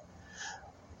anyway.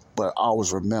 But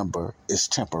always remember, it's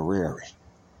temporary.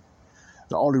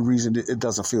 The only reason it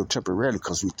doesn't feel temporary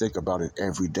because we think about it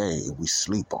every day. We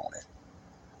sleep on it.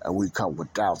 And we come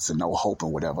with doubts and no hope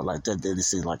and whatever like that. Then it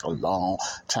seems like a long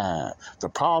time. The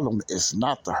problem is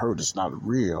not the hurt. It's not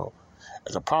real.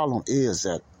 The problem is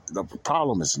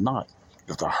not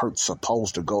that the hurt's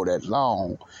supposed to go that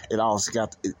long. It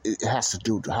has to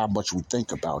do with how much we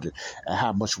think about it and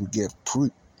how much we give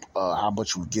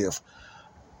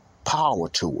power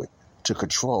to it to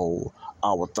control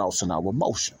our thoughts and our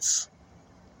emotions.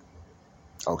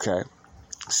 Okay?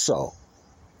 So,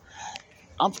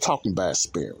 I'm talking about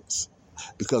experience.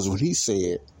 Because when he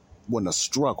said, when a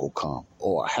struggle come,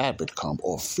 or a habit come,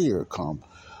 or fear come,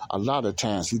 a lot of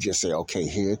times we just say, okay,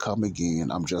 here it come again.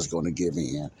 I'm just going to give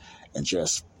in and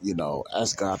just,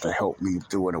 ask God to help me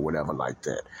through it or whatever like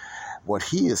that. What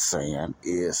he is saying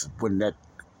is when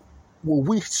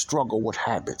we struggle with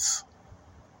habits,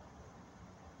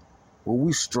 when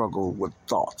we struggle with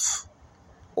thoughts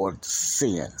or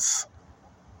sins,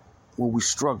 when we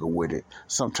struggle with it,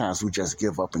 sometimes we just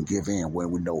give up and give in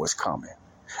when we know it's coming.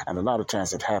 And a lot of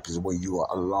times it happens when you are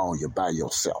alone, you're by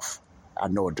yourself. I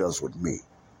know it does with me.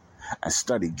 And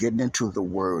study getting into the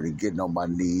Word and getting on my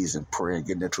knees and praying,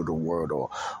 getting into the Word, or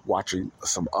watching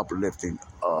some uplifting,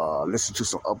 listen to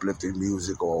some uplifting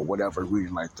music or whatever,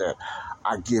 reading like that.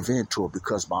 I give into it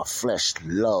because my flesh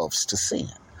loves to sin.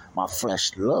 My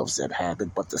flesh loves that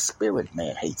habit, but the spirit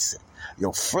man hates it.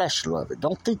 Your flesh loves it.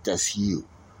 Don't think that's you.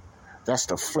 That's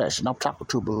the flesh. And I'm talking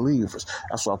to believers.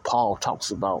 That's why Paul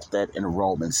talks about that in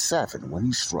Romans 7 when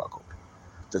he struggled.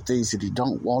 The things that he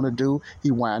don't want to do,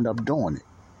 he wind up doing it.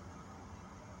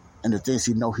 And the things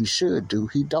he know he should do,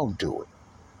 he don't do it.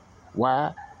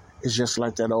 Why? It's just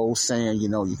like that old saying,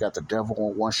 you got the devil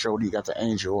on one shoulder, you got the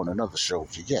angel on another shoulder.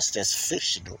 Yes, that's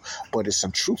fictional, but there's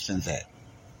some truth in that.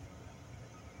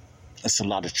 There's a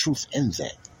lot of truth in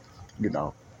that,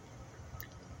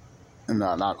 And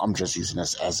I'm just using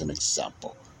this as an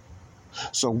example.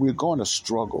 So we're going to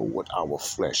struggle with our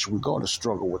flesh. We're going to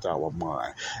struggle with our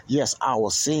mind. Yes,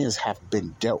 our sins have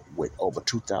been dealt with over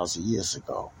 2,000 years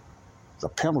ago. The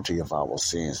penalty of our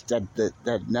sins, that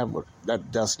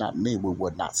does not mean we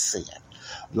will not sin.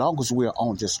 As long as we're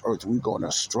on this earth, we're going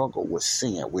to struggle with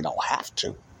sin. We don't have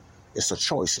to. It's a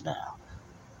choice now.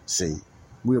 See,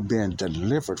 we're being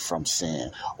delivered from sin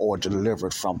or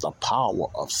delivered from the power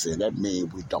of sin. That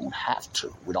means we don't have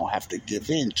to. We don't have to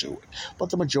give in to it. But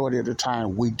the majority of the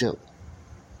time, we do.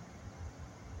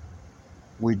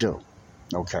 We do.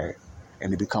 Okay?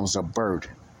 And it becomes a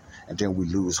burden. And then we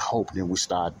lose hope, and then we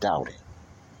start doubting.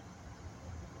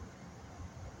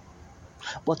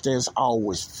 But there's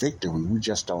always victory. We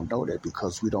just don't know that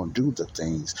because we don't do the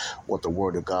things what the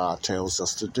Word of God tells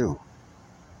us to do.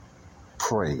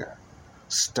 Prayer.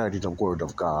 Study the Word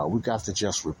of God. We got to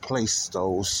just replace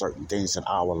those certain things in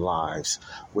our lives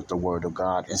with the Word of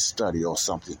God and study or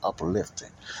something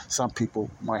uplifting. Some people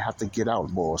might have to get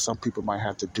out more. Some people might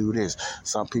have to do this.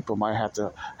 Some people might have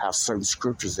to have certain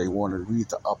scriptures they want to read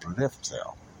to uplift them.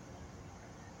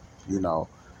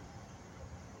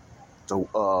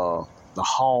 the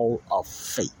hall of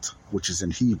faith, which is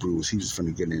in Hebrews, he was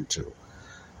going to get into.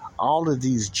 All of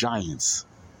these giants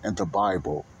in the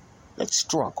Bible, they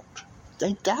struggled.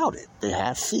 They doubted. They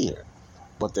had fear.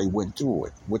 But they went through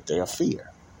it with their fear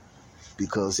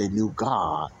because they knew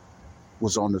God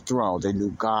was on the throne. They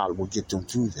knew God would get them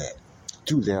through that,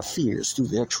 through their fears, through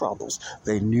their troubles.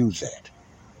 They knew that.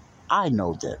 I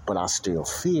know that, but I still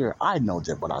fear. I know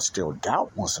that, but I still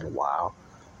doubt once in a while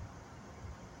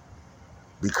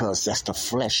because that's the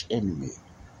flesh in me.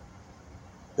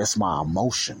 That's my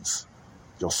emotions.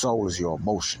 Your soul is your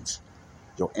emotions,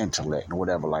 your intellect, and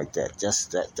whatever like that.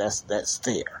 That's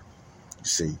there. You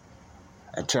see,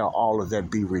 until all of that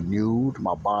be renewed,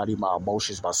 my body, my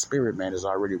emotions, my spirit man is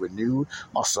already renewed.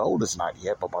 My soul is not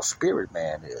yet, but my spirit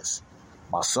man is.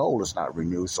 My soul is not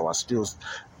renewed, so I still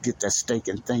get that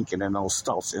stinking thinking and those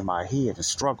thoughts in my head and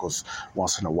struggles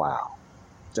once in a while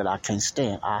that I can't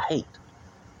stand. I hate.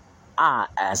 I,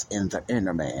 as in the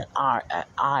inner man, I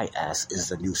as is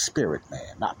the new spirit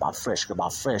man, not my flesh, because my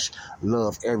flesh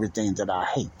love everything that I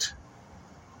hate.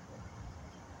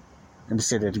 Let me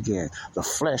say that again. The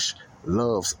flesh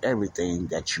loves everything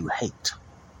that you hate.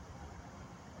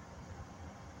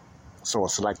 So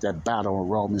it's like that battle in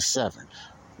Romans 7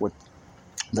 with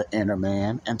the inner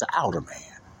man and the outer man.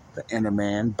 The inner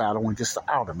man battling against the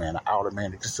outer man. The outer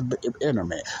man against the inner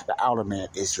man. The outer man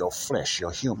is your flesh,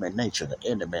 your human nature. The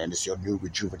inner man is your new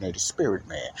rejuvenated spirit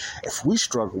man. If we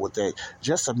struggle with that,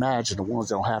 just imagine the ones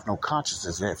that don't have no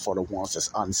consciousness that for the ones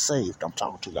that's unsaved. I'm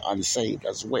talking to the unsaved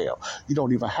as well. You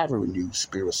don't even have a renewed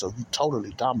spirit, so you're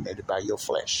totally dominated by your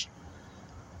flesh.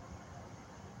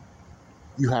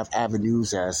 You have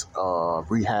avenues as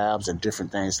rehabs and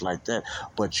different things like that,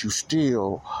 but you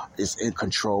still is in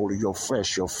control of your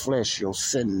flesh. Your flesh, your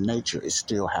sin nature, is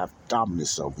still have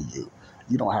dominance over you.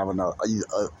 You don't have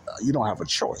you don't have a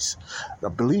choice. The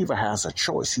believer has a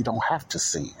choice. He don't have to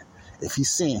sin. If he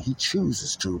sin, he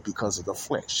chooses to because of the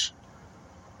flesh.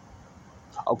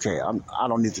 Okay, I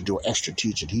don't need to do extra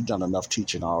teaching. He done enough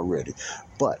teaching already,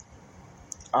 but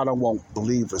I don't want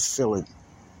believers feeling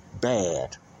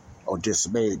bad or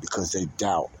dismayed because they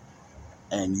doubt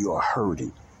and you are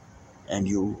hurting and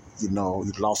you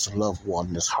lost a loved one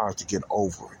and it's hard to get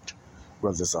over it.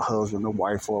 Whether it's a husband, a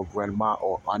wife, or a grandma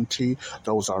or auntie,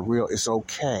 those are real. It's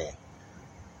okay.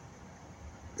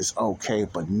 It's okay,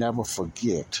 but never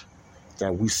forget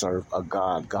that we serve a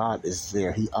God. God is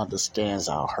there. He understands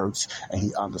our hurts and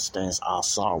he understands our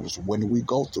sorrows when we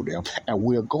go through them, and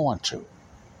we're going to.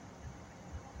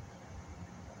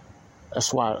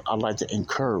 That's why I like to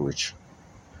encourage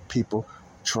people,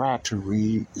 try to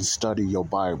read and study your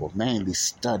Bible. Mainly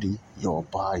study your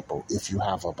Bible if you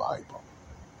have a Bible.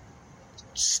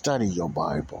 Study your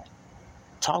Bible.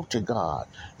 Talk to God.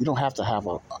 You don't have to have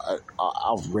a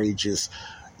outrageous,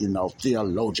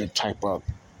 theologian type of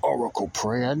oracle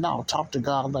prayer. No, talk to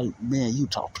God like me and you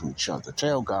talk to each other.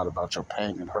 Tell God about your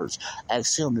pain and hurts.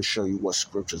 Ask him to show you what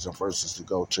scriptures and verses to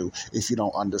go to if you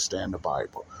don't understand the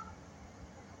Bible.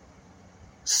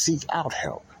 Seek out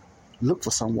help. Look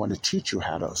for someone to teach you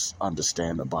how to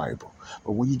understand the Bible.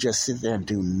 But when you just sit there and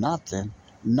do nothing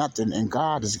in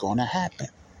God is going to happen.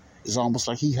 It's almost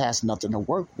like he has nothing to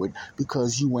work with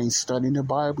because you ain't studying the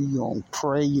Bible, you don't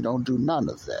pray, you don't do none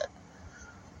of that.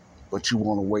 But you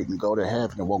want to wait and go to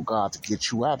heaven and want God to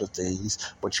get you out of things,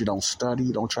 but you don't study,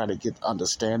 you don't try to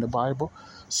understand the Bible.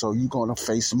 So you're going to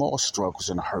face more struggles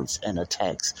and hurts and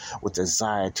attacks with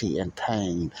anxiety and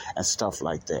pain and stuff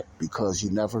like that because you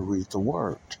never read the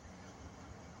Word.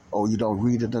 Or you don't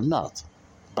read it enough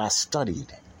by studying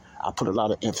it. I put a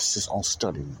lot of emphasis on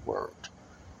studying the Word.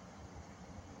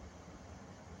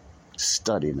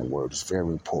 Studying the Word is very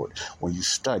important. When you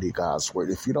study God's Word,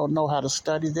 if you don't know how to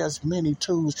study, there's many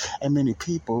tools and many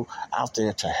people out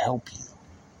there to help you.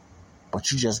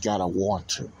 But you just got to want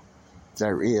to.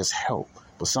 There is help.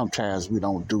 But sometimes we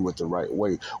don't do it the right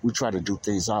way. We try to do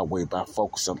things our way by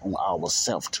focusing on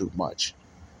ourselves too much.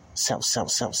 Self,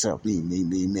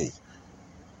 me.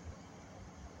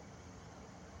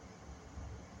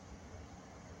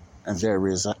 And there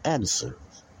is an answer.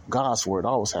 God's Word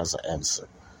always has an answer.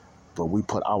 But we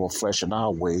put our flesh and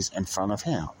our ways in front of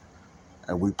him.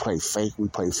 And we play fake, we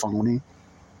play phony.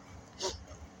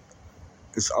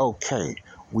 It's okay.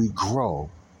 We grow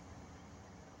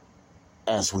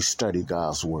as we study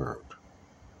God's Word.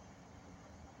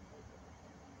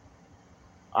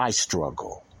 I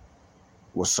struggle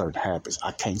with certain habits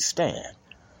I can't stand.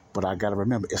 But I got to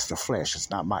remember, it's the flesh. It's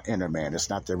not my inner man. It's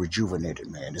not the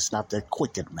rejuvenated man. It's not that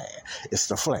quickened man. It's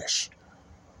the flesh.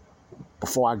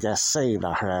 Before I got saved,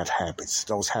 I had habits.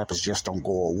 Those habits just don't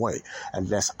go away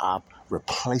unless I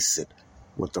replace it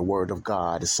with the word of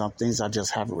God. And some things I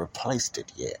just haven't replaced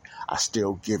it yet. I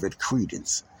still give it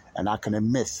credence. And I can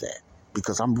admit that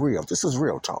because I'm real. This is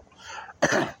real talk.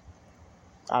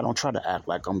 I don't try to act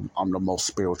like I'm the most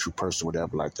spiritual person,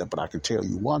 whatever like that. But I can tell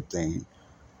you one thing.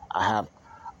 I have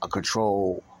a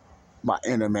control my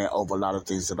inner man over a lot of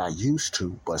things that I used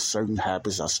to, but certain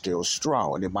habits are still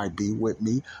strong, and it might be with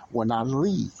me when I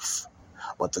leave.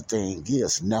 But the thing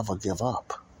is, never give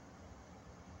up.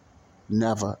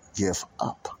 Never give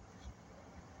up.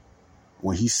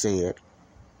 When he said,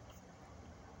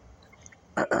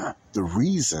 the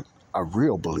reason a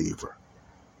real believer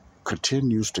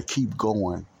continues to keep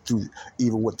going through,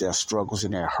 even with their struggles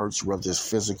and their hurts, whether it's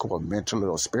physical or mentally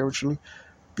or spiritually,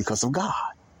 because of God.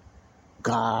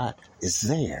 God is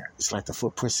there. It's like the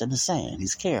footprints in the sand.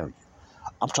 He's carrying you.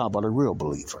 I'm talking about a real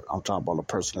believer. I'm talking about a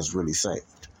person that's really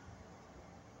saved.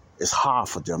 It's hard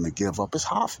for them to give up. It's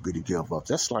hard for me to give up.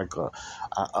 That's like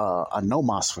a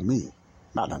nomos for me.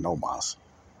 Not a nomos.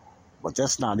 But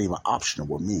that's not even optional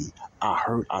with me. I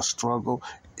hurt, I struggle,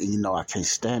 and, I can't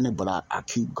stand it, but I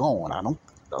keep going. I don't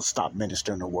stop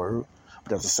ministering the word.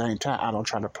 But at the same time, I don't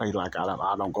try to play like I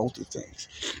don't go through things.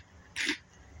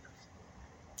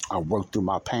 I work through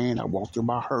my pain. I walk through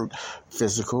my hurt,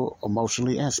 physical,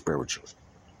 emotionally, and spiritually.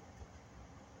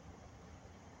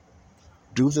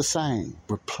 Do the same.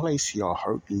 Replace your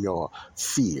hurt and your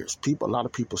fears. A lot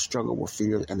of people struggle with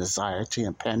fear and anxiety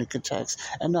and panic attacks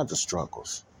and other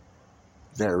struggles.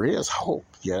 There is hope.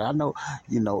 Yeah, I know,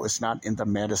 it's not in the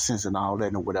medicines and all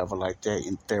that and whatever like that.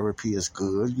 And therapy is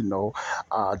good,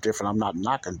 different. I'm not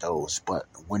knocking those. But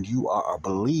when you are a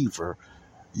believer,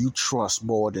 you trust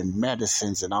more than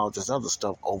medicines and all this other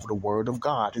stuff over the word of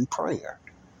God and prayer.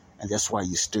 And that's why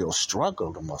you still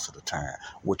struggle the most of the time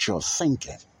with your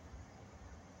thinking.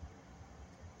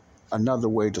 Another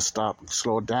way to stop and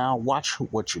slow down, watch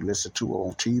what you listen to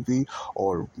on TV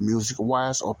or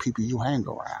music-wise or people you hang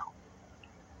around.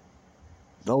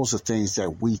 Those are things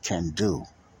that we can do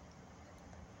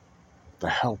to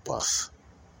help us.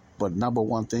 But number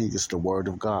one thing is the word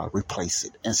of God. Replace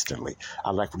it instantly.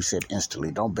 I like what he said,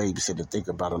 instantly. Don't babysit and think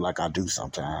about it like I do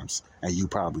sometimes. And you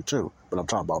probably too. But I'm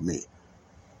talking about me.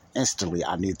 Instantly,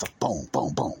 I need the boom,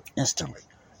 boom, boom. Instantly.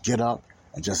 Get up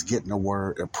and just get in the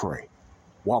word and pray.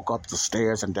 Walk up the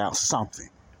stairs and down something.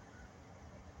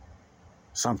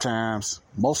 Sometimes,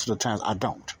 most of the times, I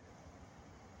don't.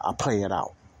 I play it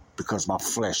out because my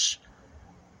flesh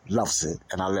loves it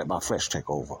and I let my flesh take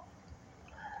over.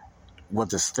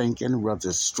 Whether it's thinking, whether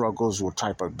it's struggles with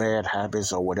type of bad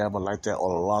habits or whatever like that,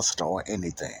 or lust or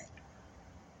anything.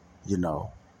 You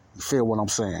feel what I'm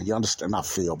saying? You understand? Not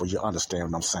feel, but you understand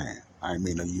what I'm saying. I didn't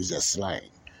mean to use that slang.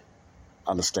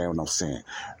 Understand what I'm saying?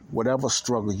 Whatever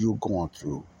struggle you're going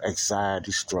through,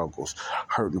 anxiety struggles,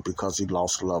 hurting because you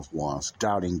lost loved ones,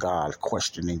 doubting God,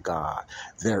 questioning God.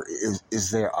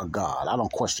 Is there a God? I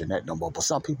don't question that no more, but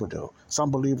some people do.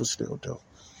 Some believers still do.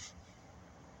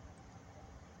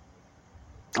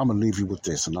 I'm going to leave you with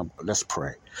this, and let's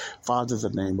pray. Father, in the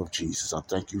name of Jesus, I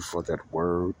thank you for that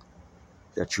word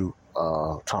that you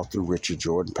taught through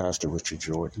Pastor Richard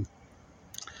Jordan.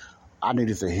 I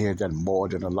needed to hear that more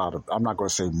than a lot of, I'm not going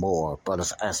to say more, but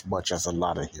it's as much as a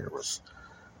lot of hearers.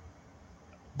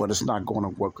 But it's not going to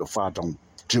work if I don't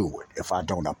do it, if I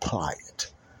don't apply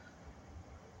it.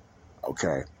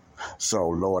 Okay? So,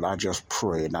 Lord, I just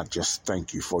pray and I just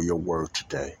thank you for your word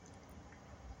today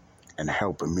and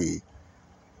helping me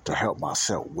to help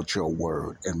myself with your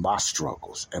word and my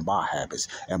struggles and my habits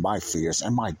and my fears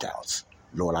and my doubts.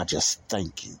 Lord, I just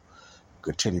thank you.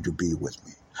 Continue to be with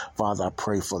me. Father, I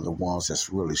pray for the ones that's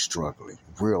really struggling,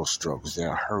 real struggles.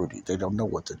 They're hurting. They don't know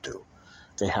what to do.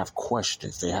 They have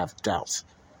questions. They have doubts.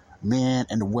 Men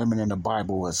and women in the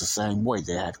Bible was the same way.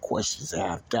 They had questions. They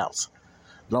have doubts.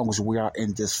 As long as we are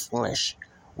in this flesh,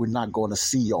 we're not going to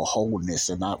see your wholeness,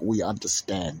 and we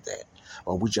understand that.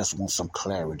 But we just want some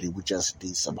clarity. We just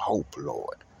need some hope,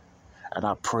 Lord. And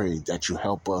I pray that you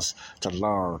help us to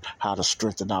learn how to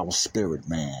strengthen our spirit,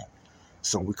 man,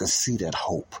 so we can see that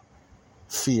hope.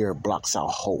 Fear blocks out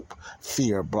hope.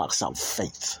 Fear blocks out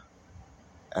faith.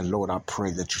 And Lord, I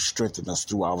pray that you strengthen us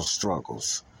through our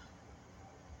struggles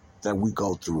that we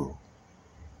go through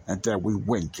and that we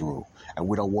went through. And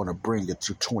we don't want to bring it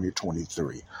to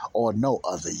 2023 or no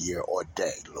other year or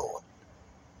day, Lord.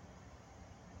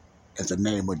 In the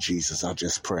name of Jesus, I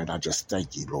just pray and I just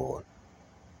thank you, Lord.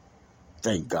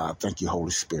 Thank God. Thank you,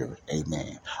 Holy Spirit.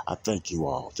 Amen. I thank you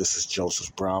all. This is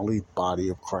Joseph Brownlee, Body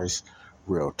of Christ,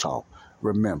 Real Talk.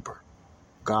 Remember,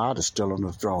 God is still on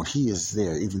the throne. He is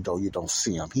there even though you don't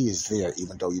see him. He is there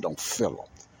even though you don't feel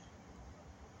him.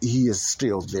 He is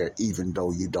still there even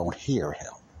though you don't hear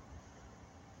him.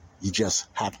 You just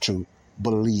have to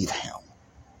believe him.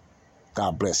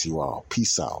 God bless you all.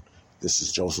 Peace out. This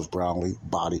is Joseph Brownlee,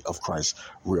 Body of Christ,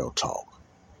 Real Talk.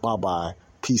 Bye-bye.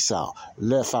 Peace out.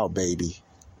 Left out, baby.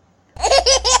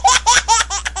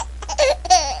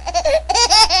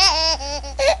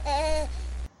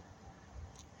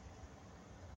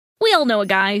 We all know a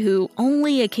guy who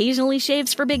only occasionally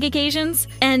shaves for big occasions,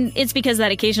 and it's because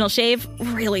that occasional shave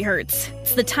really hurts.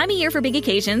 It's the time of year for big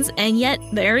occasions, and yet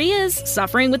there he is,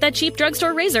 suffering with that cheap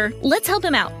drugstore razor. Let's help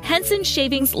him out. Henson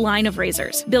Shaving's line of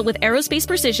razors, built with aerospace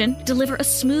precision, deliver a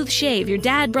smooth shave your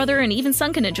dad, brother, and even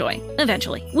son can enjoy,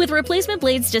 eventually. With replacement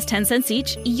blades just 10 cents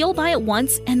each, you'll buy it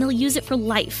once, and they'll use it for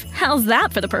life. How's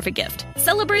that for the perfect gift?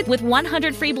 Celebrate with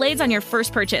 100 free blades on your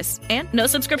first purchase, and no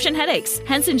subscription headaches.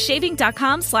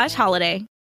 HensonShaving.com/holiday.